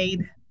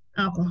made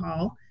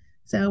alcohol.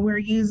 So we're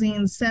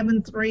using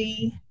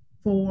 7.3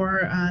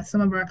 for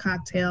some of our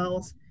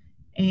cocktails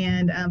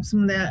and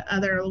some of the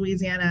other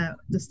Louisiana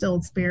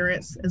distilled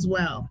spirits as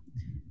well.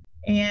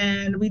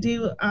 And we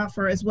do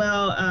offer as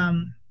well,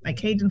 like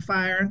Cajun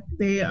Fire.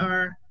 They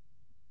are,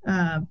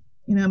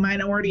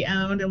 minority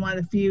owned and one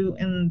of the few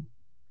in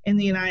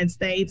the United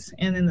States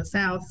and in the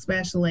South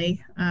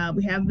especially.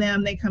 We have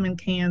them. They come in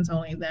cans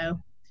only though.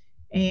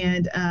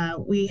 And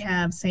we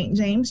have St.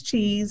 James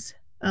cheese,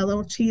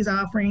 little cheese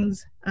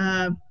offerings,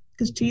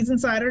 because cheese and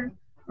cider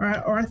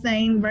are a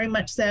thing, very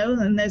much so,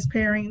 in those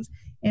pairings.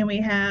 And we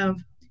have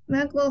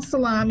little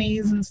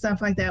salamis and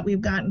stuff like that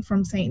we've gotten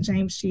from St.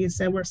 James cheese.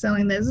 So we're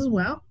selling those as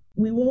well.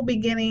 We will be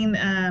getting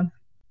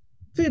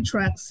food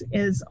trucks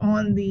is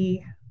on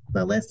the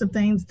list of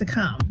things to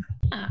come.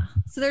 Yeah.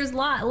 So there's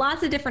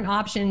lots of different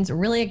options.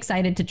 Really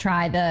excited to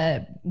try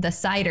the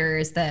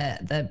ciders,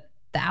 the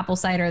apple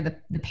cider,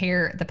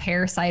 the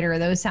pear cider.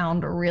 Those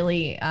sound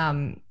really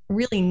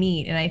really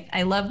neat. And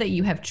I love that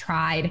you have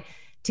tried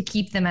to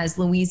keep them as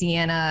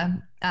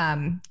Louisiana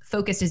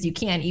focused as you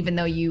can, even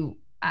though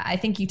I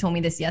think you told me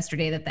this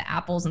yesterday, that the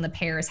apples and the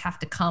pears have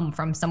to come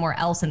from somewhere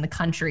else in the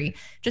country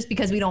just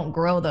because we don't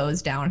grow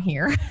those down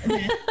here.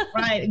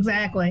 Right,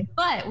 exactly.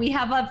 But we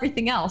have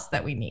everything else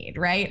that we need,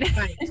 right?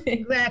 Right,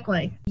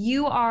 exactly.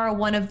 You are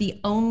one of the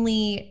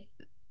only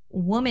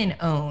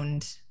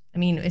woman-owned,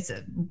 it's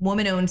a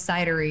woman-owned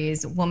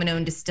cideries,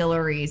 woman-owned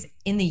distilleries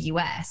in the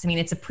US.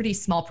 It's a pretty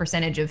small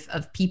percentage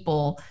of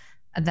people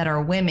that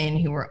are women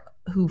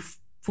who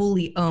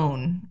fully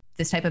own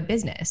this type of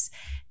business.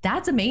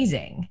 That's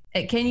amazing.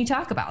 Can you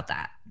talk about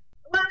that?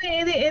 Well,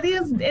 it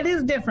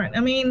is different.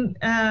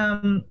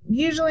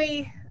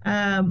 Usually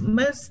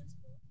most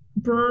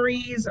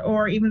breweries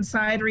or even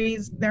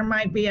cideries, there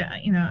might be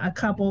a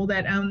couple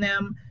that own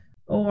them,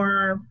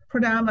 or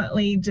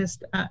predominantly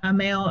just a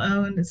male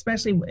owned,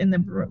 especially in the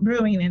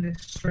brewing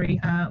industry.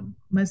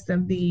 Most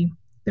of the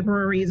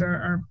breweries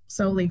are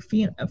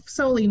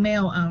solely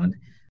male owned.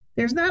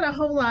 There's not a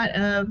whole lot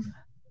of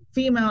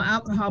female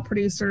alcohol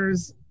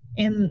producers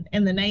in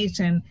the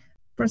nation.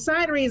 For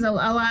cideries, a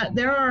lot,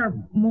 there are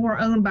more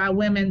owned by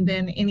women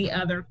than any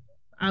other,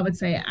 I would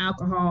say,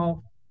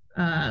 alcohol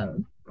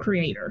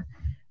creator.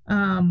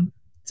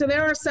 So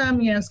there are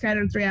some,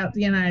 scattered throughout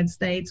the United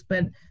States,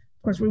 but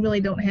of course we really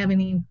don't have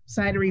any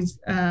cideries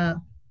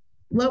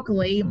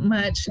locally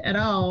much at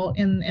all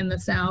in the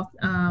South.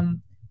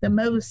 The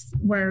most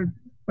where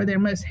they're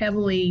most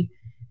heavily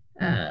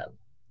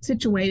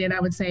situated, I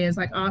would say, is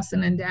like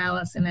Austin and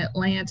Dallas and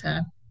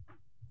Atlanta.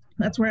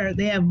 That's where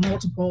they have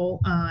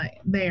multiple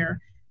there.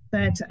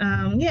 But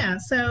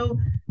so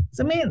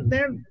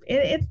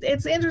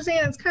it's interesting.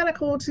 It's kind of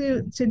cool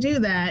to do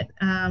that.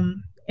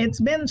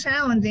 It's been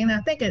challenging. I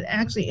think it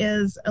actually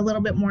is a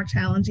little bit more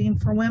challenging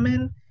for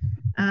women.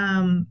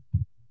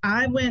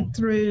 I went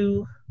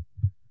through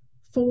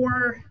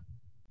 4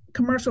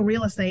 commercial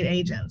real estate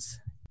agents.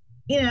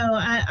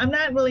 I'm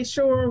not really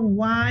sure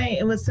why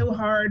it was so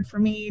hard for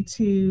me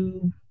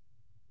to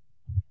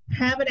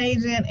have an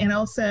agent, and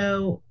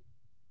also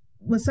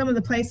with some of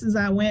the places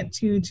I went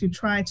to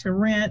try to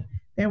rent,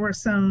 there were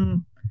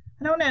some,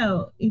 I don't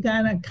know, you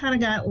kind of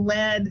got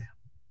led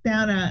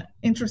down an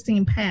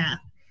interesting path.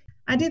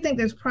 I do think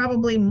there's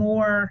probably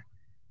more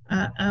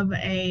of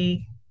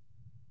a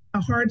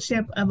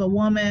hardship of a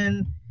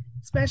woman,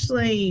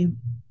 especially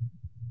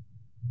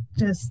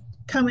just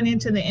coming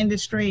into the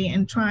industry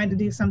and trying to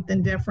do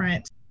something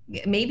different.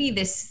 Maybe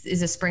this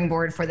is a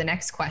springboard for the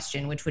next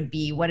question, which would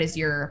be, what is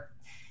your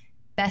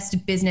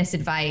best business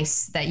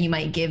advice that you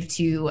might give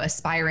to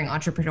aspiring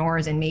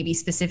entrepreneurs, and maybe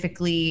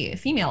specifically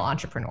female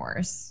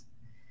entrepreneurs?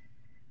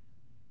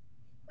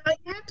 Well,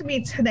 you have to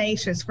be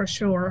tenacious for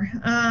sure.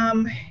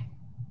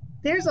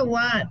 There's a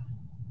lot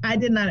I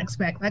did not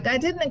expect. Like, I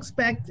didn't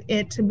expect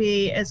it to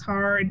be as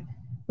hard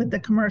with the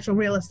commercial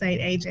real estate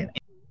agent.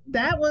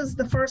 That was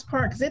the first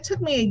part, because it took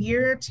me a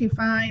year to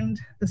find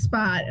the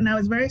spot, and I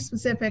was very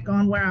specific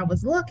on where I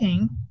was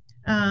looking.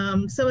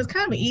 So it's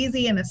kind of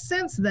easy in a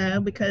sense, though,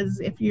 because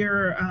if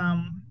you're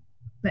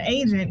the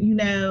agent, you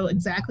know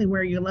exactly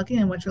where you're looking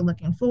and what you're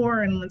looking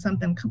for, and when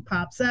something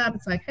pops up,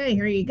 it's like, hey,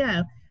 here you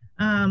go.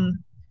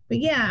 But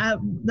yeah,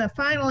 the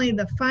final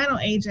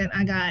agent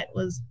I got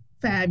was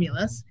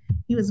fabulous.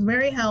 He was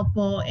very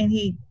helpful, and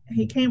he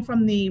came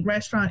from the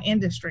restaurant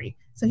industry,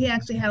 so he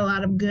actually had a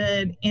lot of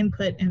good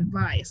input and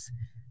advice.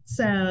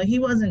 So he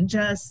wasn't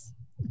just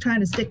trying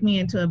to stick me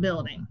into a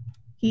building.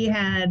 He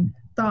had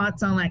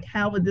thoughts on, like,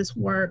 how would this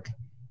work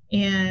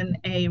in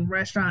a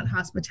restaurant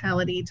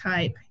hospitality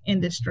type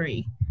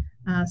industry.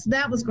 So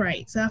that was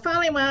great. So I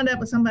finally wound up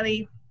with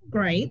somebody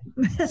great.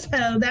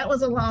 So that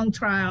was a long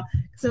trial.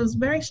 So it was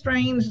very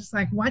strange. It's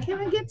like, why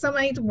can't I get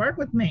somebody to work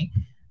with me?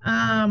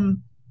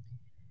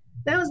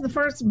 That was the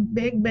first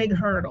big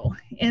hurdle.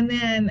 And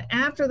then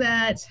after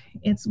that,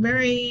 it's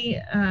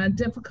very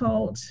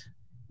difficult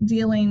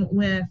dealing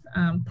with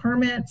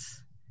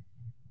permits,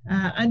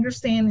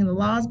 understanding the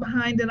laws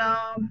behind it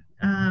all,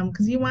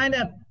 because you wind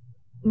up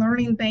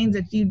learning things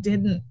that you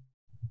didn't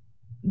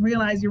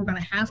realize you were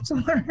going to have to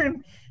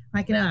learn.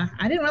 Like, I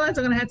didn't realize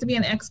I'm going to have to be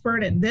an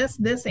expert at this,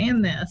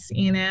 and this,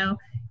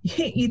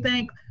 You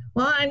think,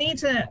 well, I need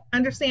to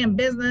understand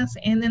business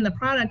and then the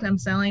product I'm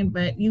selling,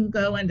 but you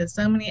go into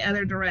so many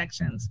other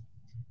directions.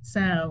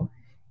 So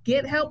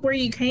get help where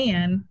you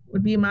can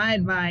would be my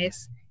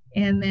advice.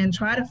 And then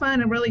try to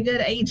find a really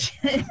good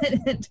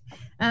agent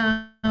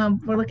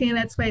for looking in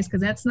that space,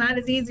 because that's not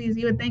as easy as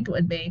you would think it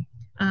would be.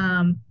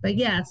 But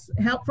yes,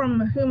 help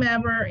from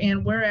whomever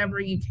and wherever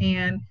you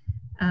can.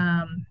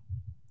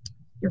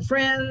 Your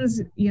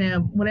friends,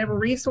 whatever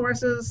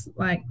resources,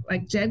 like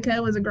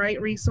Jedco is a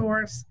great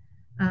resource.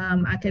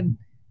 I could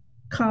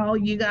call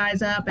you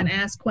guys up and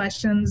ask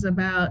questions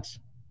about,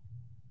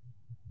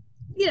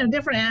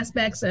 different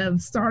aspects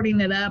of starting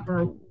it up,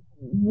 or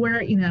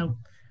where,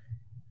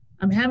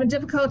 I'm having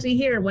difficulty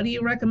here. What do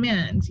you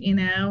recommend?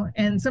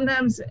 And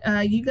sometimes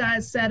you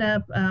guys set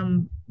up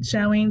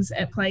showings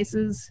at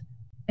places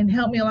and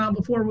help me along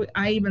before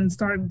I even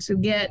started to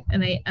get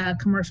a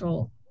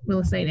commercial real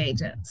estate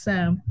agent.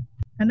 So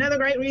another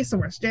great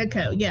resource,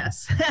 Jedco.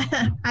 Yes.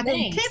 I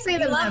can't say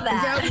that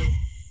enough.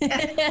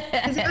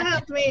 Because it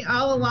helped me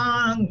all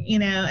along,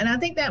 and I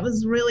think that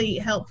was really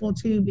helpful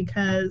too,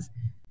 because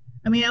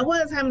I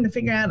was having to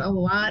figure out a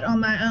lot on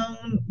my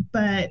own,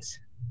 but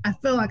I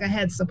feel like I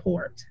had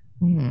support.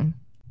 Mm-hmm.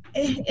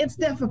 It's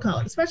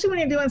difficult, especially when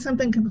you're doing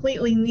something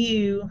completely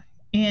new,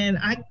 and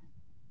I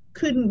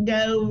couldn't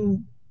go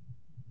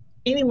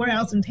anywhere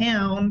else in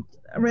town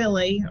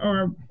really,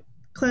 or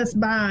close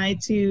by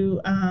to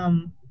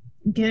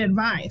get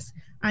advice.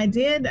 I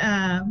did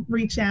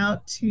reach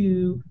out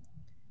to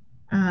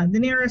the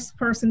nearest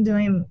person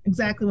doing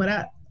exactly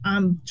what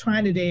I'm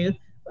trying to do,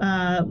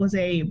 was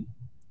a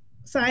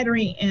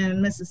cidery in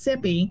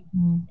Mississippi,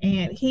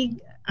 and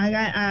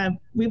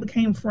we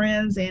became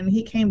friends, and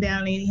he came down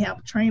and he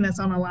helped train us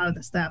on a lot of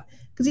the stuff,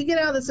 because you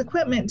get all this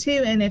equipment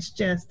too, and it's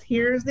just,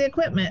 here's the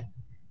equipment,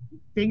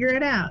 figure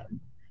it out.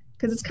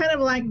 Because it's kind of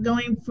like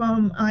going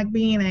from like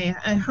being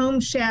a home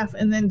chef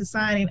and then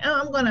deciding,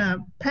 I'm going to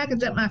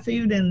package up my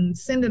food and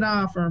send it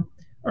off,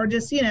 or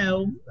just,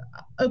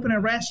 open a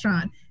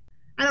restaurant.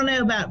 I don't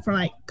know about for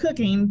like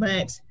cooking,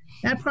 but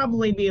that'd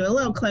probably be a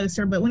little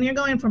closer. But when you're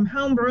going from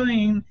home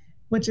brewing,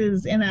 which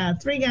is in a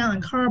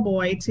 3-gallon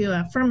carboy, to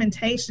a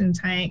fermentation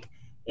tank,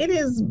 it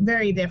is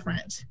very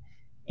different.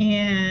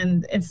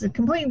 And it's a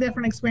completely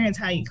different experience,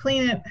 how you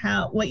clean it,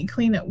 what you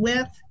clean it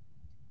with,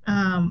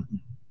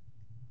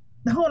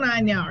 the whole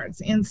 9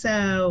 yards. And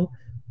so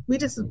we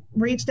just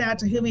reached out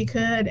to who we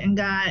could and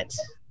got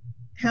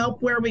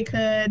help where we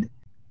could.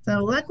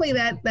 So luckily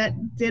that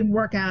did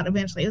work out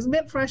eventually. It was a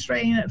bit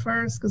frustrating at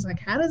first, because like,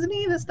 how does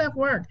any of this stuff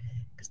work?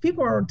 Because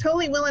people are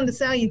totally willing to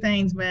sell you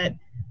things, but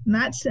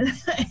not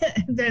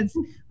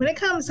when it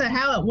comes to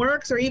how it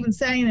works or even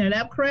setting it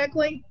up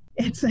correctly,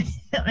 it's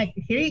like,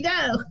 here you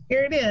go,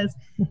 here it is.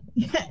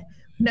 Yeah.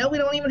 No, we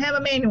don't even have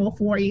a manual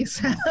for you.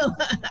 So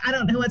I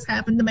don't know what's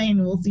happened to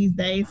manuals these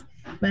days,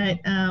 but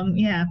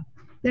yeah,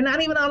 they're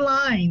not even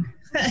online.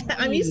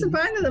 I'm used to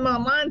finding them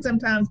online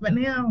sometimes, but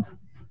now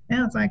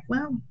it's like,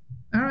 well,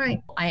 all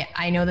right.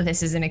 I know that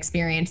this is an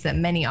experience that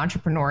many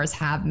entrepreneurs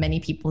have,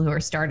 many people who are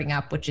starting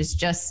up, which is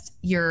just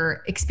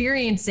you're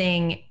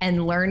experiencing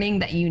and learning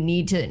that you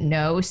need to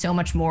know so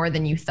much more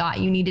than you thought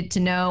you needed to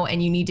know.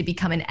 And you need to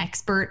become an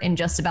expert in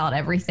just about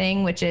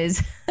everything, which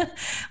is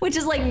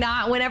like,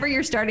 not whenever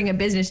you're starting a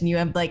business and you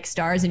have like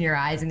stars in your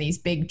eyes and these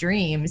big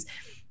dreams,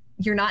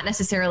 you're not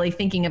necessarily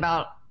thinking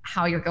about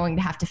how you're going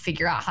to have to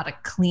figure out how to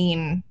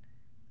clean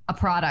a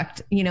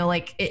product,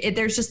 like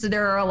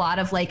there are a lot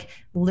of like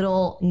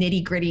little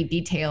nitty gritty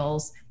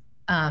details,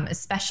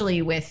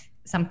 especially with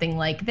something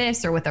like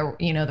this, or with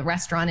the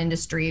restaurant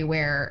industry,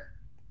 where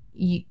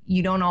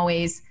you don't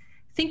always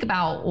think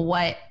about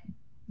what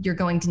you're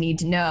going to need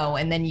to know.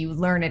 And then you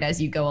learn it as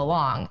you go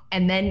along.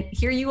 And then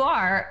here you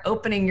are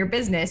opening your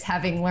business,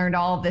 having learned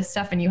all of this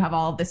stuff, and you have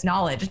all of this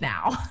knowledge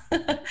now.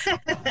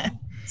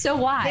 So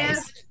wise.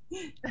 Yeah.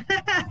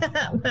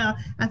 Well,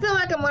 I feel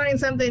like I'm learning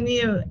something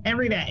new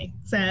every day.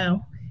 So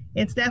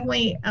it's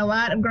definitely a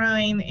lot of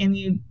growing, and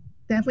you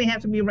definitely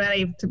have to be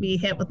ready to be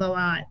hit with a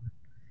lot,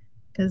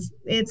 because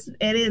it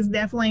is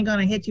definitely going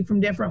to hit you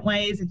from different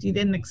ways that you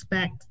didn't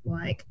expect.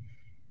 Like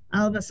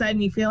all of a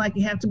sudden you feel like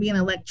you have to be an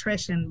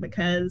electrician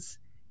because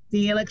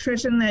the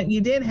electrician that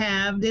you did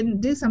have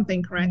didn't do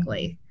something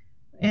correctly,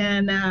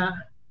 and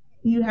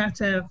you have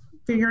to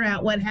figure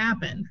out what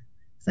happened.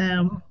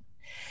 So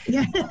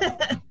yeah.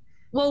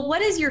 Well,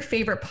 what is your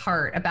favorite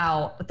part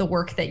about the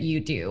work that you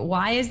do?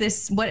 Why is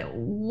this,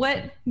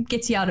 what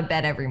gets you out of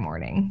bed every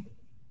morning?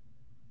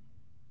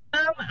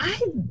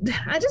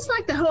 I just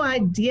like the whole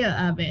idea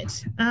of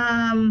it.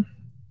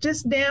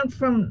 Just down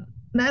from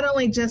not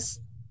only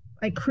just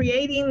like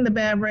creating the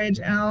beverage,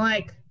 and I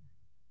like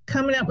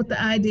coming up with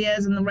the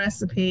ideas and the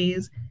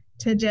recipes,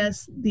 to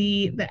just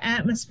the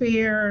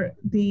atmosphere,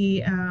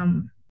 the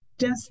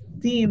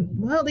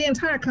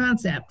entire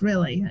concept,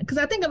 really. Because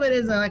I think of it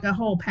as like a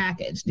whole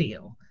package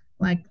deal.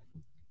 Like,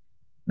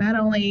 not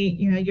only,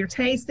 you're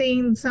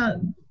tasting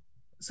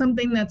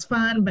something that's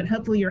fun, but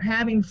hopefully you're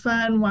having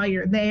fun while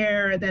you're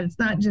there, that it's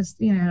not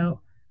just, a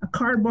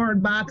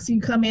cardboard box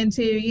you come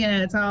into,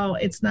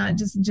 it's not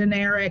just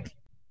generic.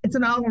 It's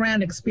an all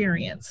around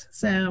experience.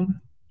 So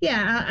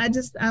yeah,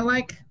 I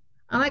like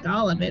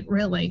all of it,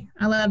 really.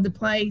 I love the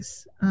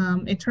place.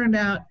 It turned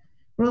out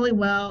really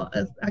well.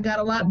 I got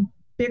a lot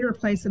bigger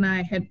place than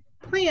I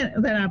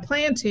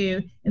planned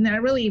to, and that I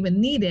really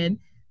even needed.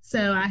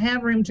 So I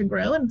have room to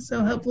grow, and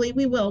so hopefully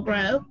we will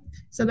grow.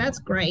 So that's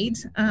great.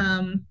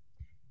 And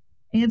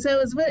so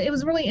it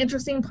was really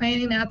interesting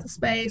planning out the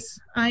space.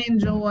 I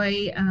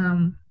enjoy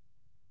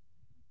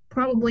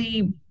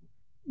probably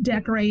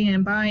decorating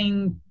and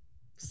buying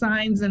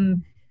signs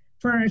and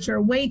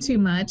furniture way too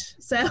much.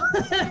 So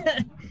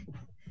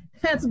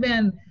that's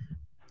been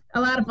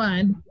a lot of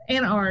fun,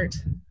 and art.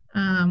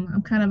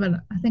 I'm kind of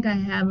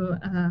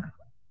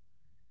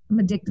I'm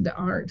addicted to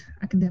art.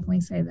 I can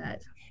definitely say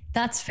that.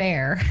 That's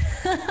fair.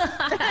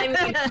 I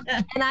mean,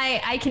 and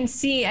I can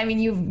see,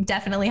 you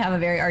definitely have a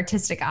very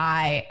artistic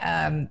eye.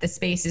 The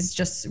space is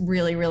just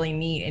really, really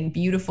neat and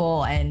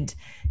beautiful, and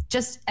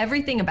just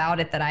everything about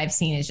it that I've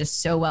seen is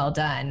just so well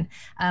done.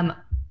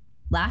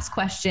 Last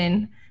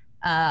question,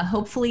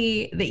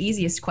 hopefully the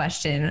easiest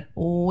question.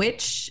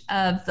 Which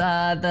of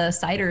the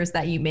ciders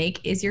that you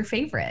make is your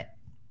favorite?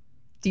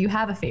 Do you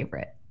have a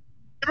favorite?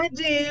 I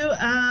do.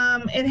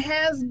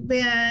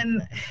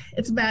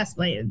 It's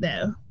vacillated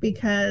though,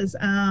 because,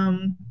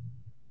 until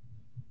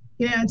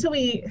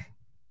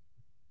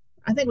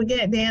I think we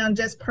get it down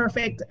just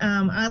perfect.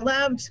 I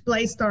loved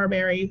Blaze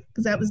Starberry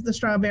because that was the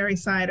strawberry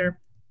cider,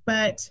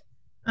 but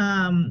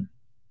I've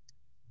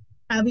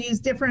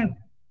used different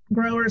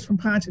growers from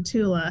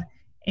Ponchatoula.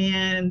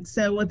 And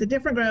so with the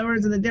different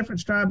growers and the different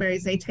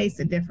strawberries, they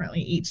tasted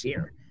differently each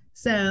year.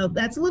 So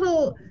it's a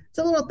little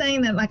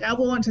thing that, like, I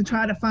want to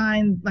try to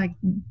find like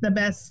the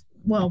best,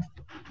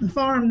 the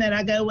farm that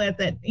I go with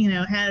that,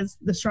 has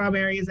the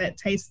strawberries that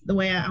taste the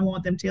way I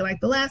want them to. Like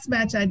the last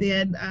batch I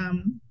did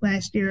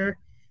last year,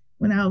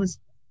 when I was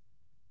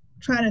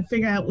trying to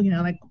figure out,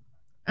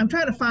 I'm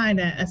trying to find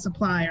a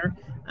supplier.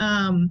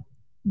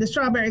 The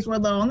strawberries were a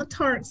little on the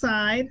tart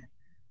side,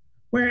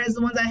 whereas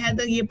the ones I had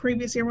the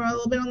previous year were a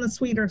little bit on the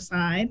sweeter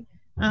side.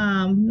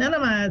 None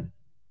of my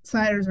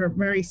ciders are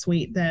very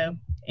sweet though.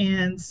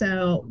 And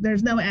so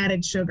there's no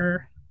added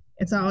sugar.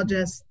 It's all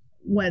just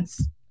what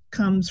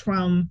comes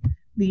from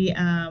the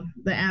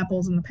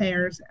apples and the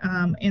pears.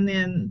 And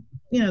then,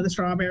 the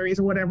strawberries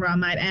or whatever I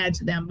might add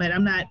to them, but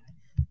I'm not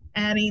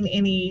adding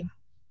any.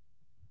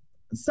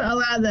 So a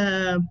lot of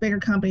the bigger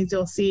companies,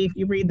 you'll see if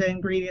you read the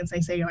ingredients,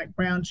 they say like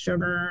brown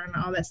sugar and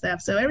all that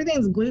stuff. So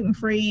everything's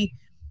gluten-free,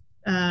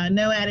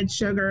 no added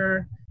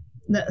sugar,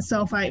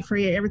 sulfite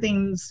free.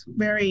 Everything's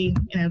very,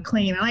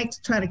 clean. I like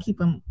to try to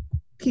keep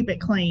it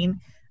clean.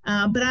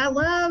 But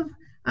I'll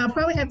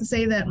probably have to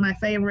say that my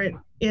favorite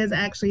is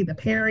actually the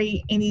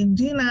Perry, and you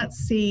do not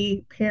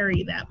see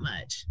Perry that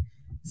much.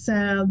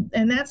 So,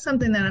 and that's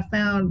something that I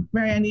found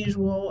very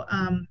unusual.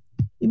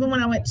 Even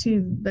when I went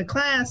to the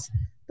class,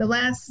 the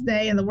last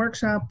day in the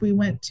workshop, we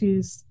went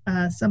to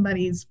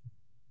somebody's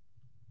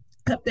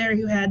up there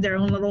who had their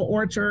own little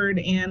orchard,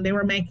 and they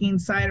were making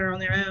cider on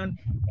their own.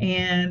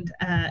 And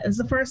it was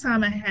the first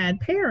time I had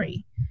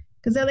Perry,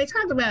 because they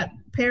talked about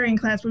Perry in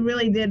class. We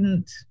really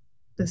didn't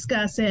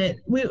discuss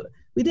it. We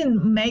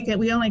didn't make it.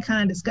 We only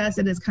kind of discussed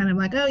it as kind of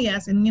like, oh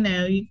yes, and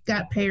you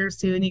got pears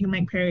too, and you can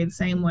make Perry the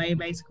same way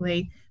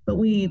basically. But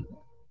we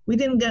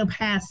didn't go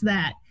past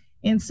that.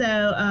 And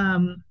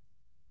so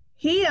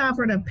he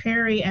offered a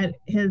Perry at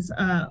his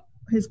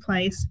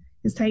place,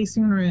 his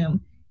tasting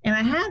room, and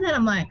I had that.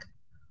 I'm like,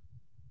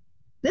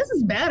 this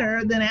is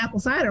better than apple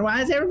cider.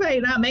 Why is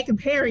everybody not making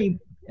Perry?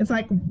 It's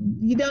like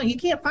you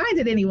can't find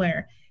it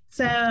anywhere.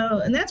 So,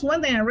 and that's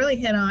one thing I really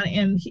hit on.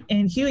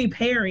 And Huey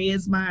Perry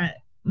is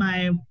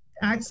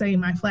I'd say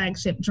my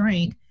flagship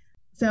drink.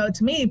 So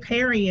to me,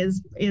 Perry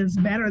is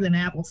better than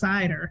apple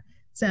cider.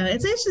 So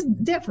it's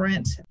just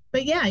different.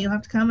 But yeah, you'll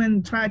have to come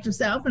and try it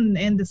yourself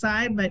and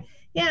decide. But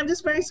yeah, I'm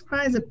just very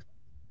surprised that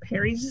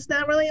Perry's just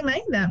not really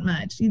made that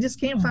much. You just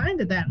can't find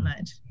it that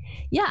much.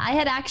 Yeah, I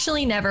had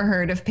actually never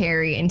heard of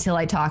Perry until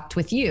I talked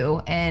with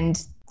you.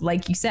 And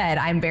like you said,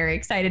 I'm very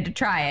excited to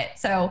try it.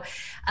 So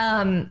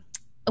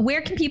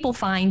where can people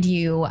find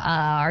you?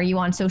 Are you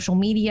on social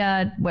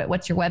media?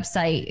 What's your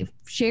website?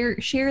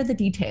 Share the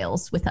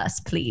details with us,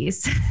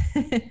 please.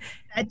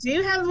 I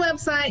do have a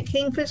website,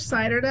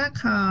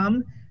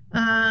 kingfishcider.com.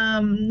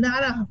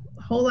 Not a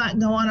whole lot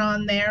going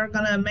on there.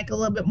 Going to make it a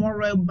little bit more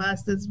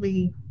robust as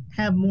we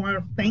have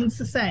more things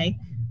to say.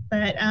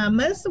 But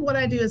most of what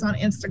I do is on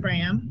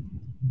Instagram.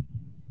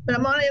 But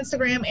I'm on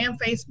Instagram and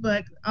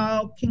Facebook,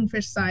 all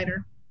Kingfish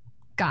Cider.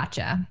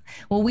 Gotcha.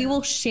 Well, we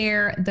will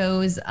share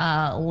those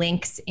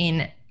links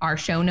in our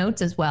show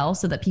notes as well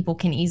so that people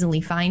can easily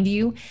find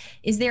you.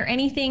 Is there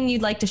anything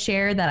you'd like to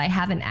share that I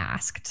haven't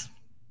asked?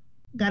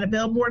 Got a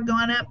billboard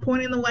going up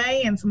pointing the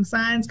way and some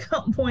signs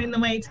pointing the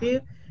way too.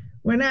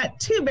 We're not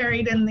too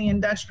buried in the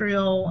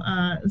industrial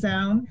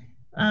zone.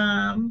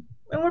 And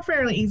we're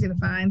fairly easy to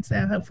find.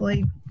 So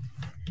hopefully,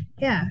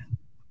 yeah,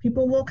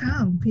 people will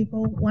come.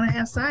 People want to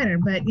have cider.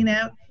 But, you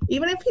know,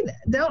 even if you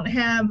don't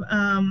have,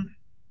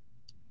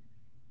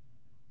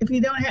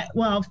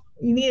 well,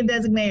 you need a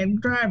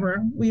designated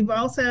driver. We've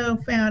also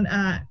found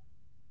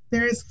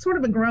there is sort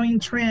of a growing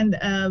trend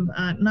of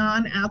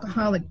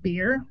non-alcoholic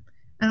beer.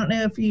 I don't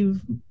know if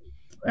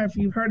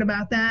you've heard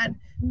about that,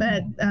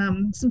 but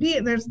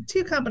there's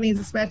two companies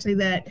especially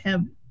that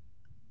have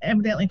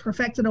evidently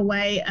perfected a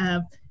way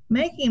of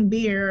making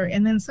beer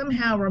and then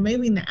somehow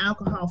removing the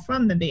alcohol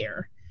from the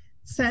beer.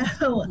 So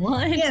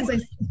what? Yes,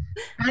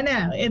 I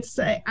know it's.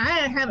 I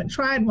haven't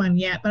tried one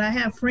yet, but I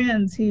have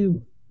friends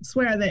who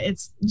swear that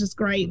it's just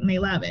great and they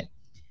love it.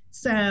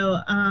 So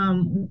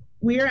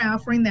we're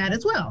offering that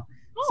as well.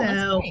 Oh, so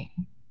that's great.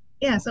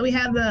 Yeah, so we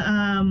have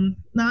the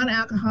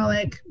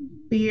non-alcoholic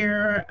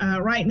beer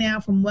right now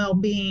from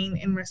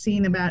Well-Being, and we're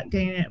seeing about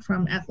getting it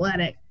from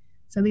Athletic.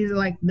 So these are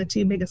like the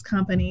two biggest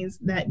companies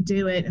that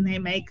do it, and they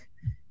make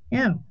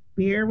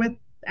beer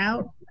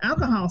without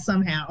alcohol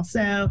somehow.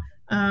 So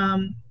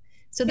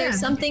there's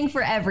something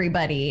for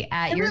everybody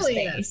at your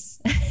really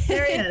space.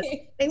 There is.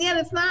 And yet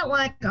it's not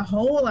like a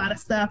whole lot of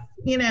stuff,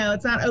 you know,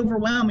 it's not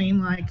overwhelming.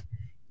 Like,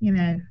 you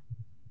know,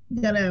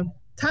 you got a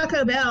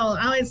Taco Bell.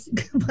 I always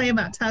complain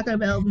about Taco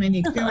Bell's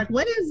menu. You're like,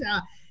 what is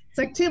that? It's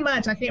like too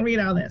much. I can't read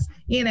all this,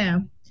 you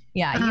know.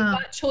 Yeah, you've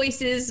got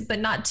choices, but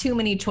not too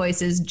many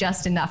choices,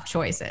 just enough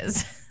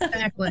choices.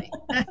 Exactly.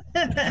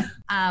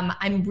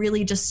 I'm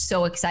really just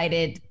so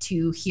excited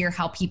to hear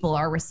how people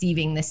are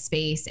receiving this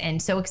space,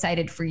 and so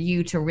excited for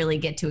you to really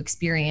get to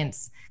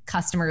experience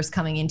customers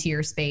coming into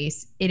your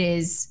space.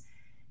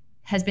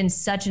 Has been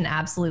such an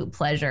absolute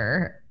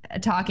pleasure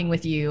talking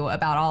with you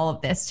about all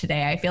of this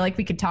today. I feel like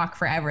we could talk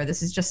forever.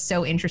 This is just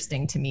so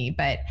interesting to me,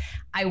 but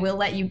I will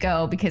let you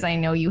go because I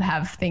know you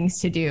have things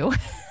to do.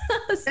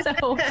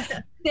 So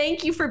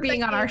thank you for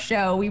being on our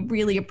show. We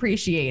really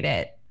appreciate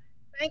it.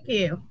 Thank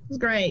you. It was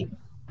great.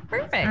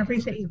 Perfect. I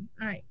appreciate you.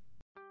 All right.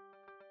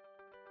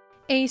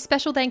 A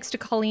special thanks to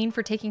Colleen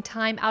for taking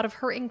time out of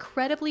her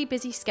incredibly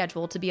busy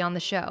schedule to be on the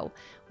show.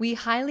 We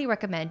highly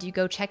recommend you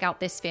go check out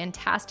this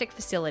fantastic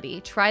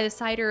facility, try the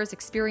ciders,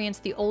 experience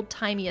the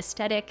old-timey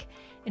aesthetic,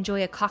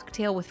 enjoy a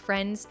cocktail with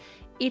friends.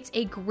 It's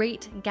a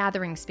great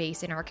gathering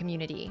space in our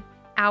community.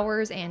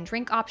 Hours and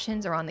drink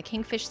options are on the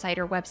Kingfish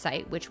Cider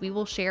website, which we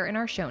will share in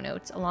our show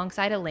notes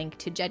alongside a link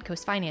to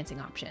Jedco's financing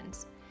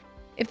options.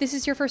 If this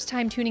is your first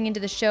time tuning into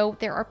the show,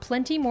 there are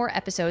plenty more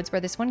episodes where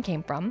this one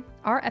came from.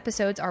 Our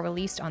episodes are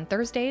released on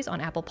Thursdays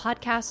on Apple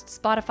Podcasts,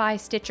 Spotify,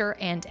 Stitcher,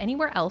 and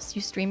anywhere else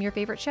you stream your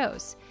favorite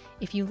shows.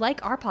 If you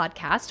like our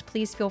podcast,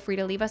 please feel free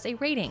to leave us a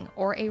rating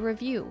or a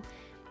review.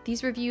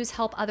 These reviews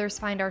help others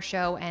find our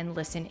show and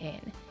listen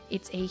in.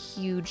 It's a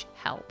huge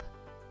help.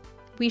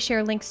 We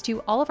share links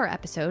to all of our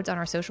episodes on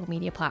our social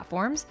media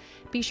platforms.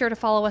 Be sure to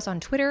follow us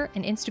on Twitter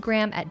and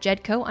Instagram at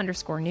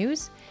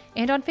Jedco_news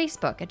and on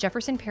Facebook at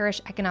Jefferson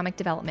Parish Economic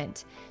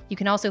Development. You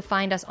can also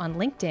find us on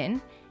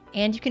LinkedIn,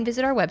 and you can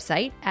visit our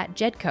website at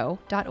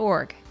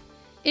jedco.org.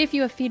 If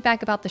you have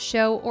feedback about the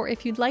show or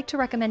if you'd like to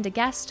recommend a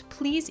guest,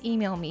 please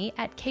email me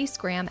at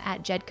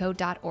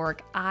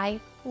ksgram@jedco.org.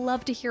 I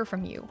love to hear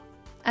from you.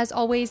 As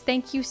always,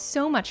 thank you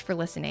so much for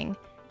listening.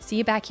 See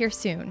you back here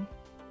soon.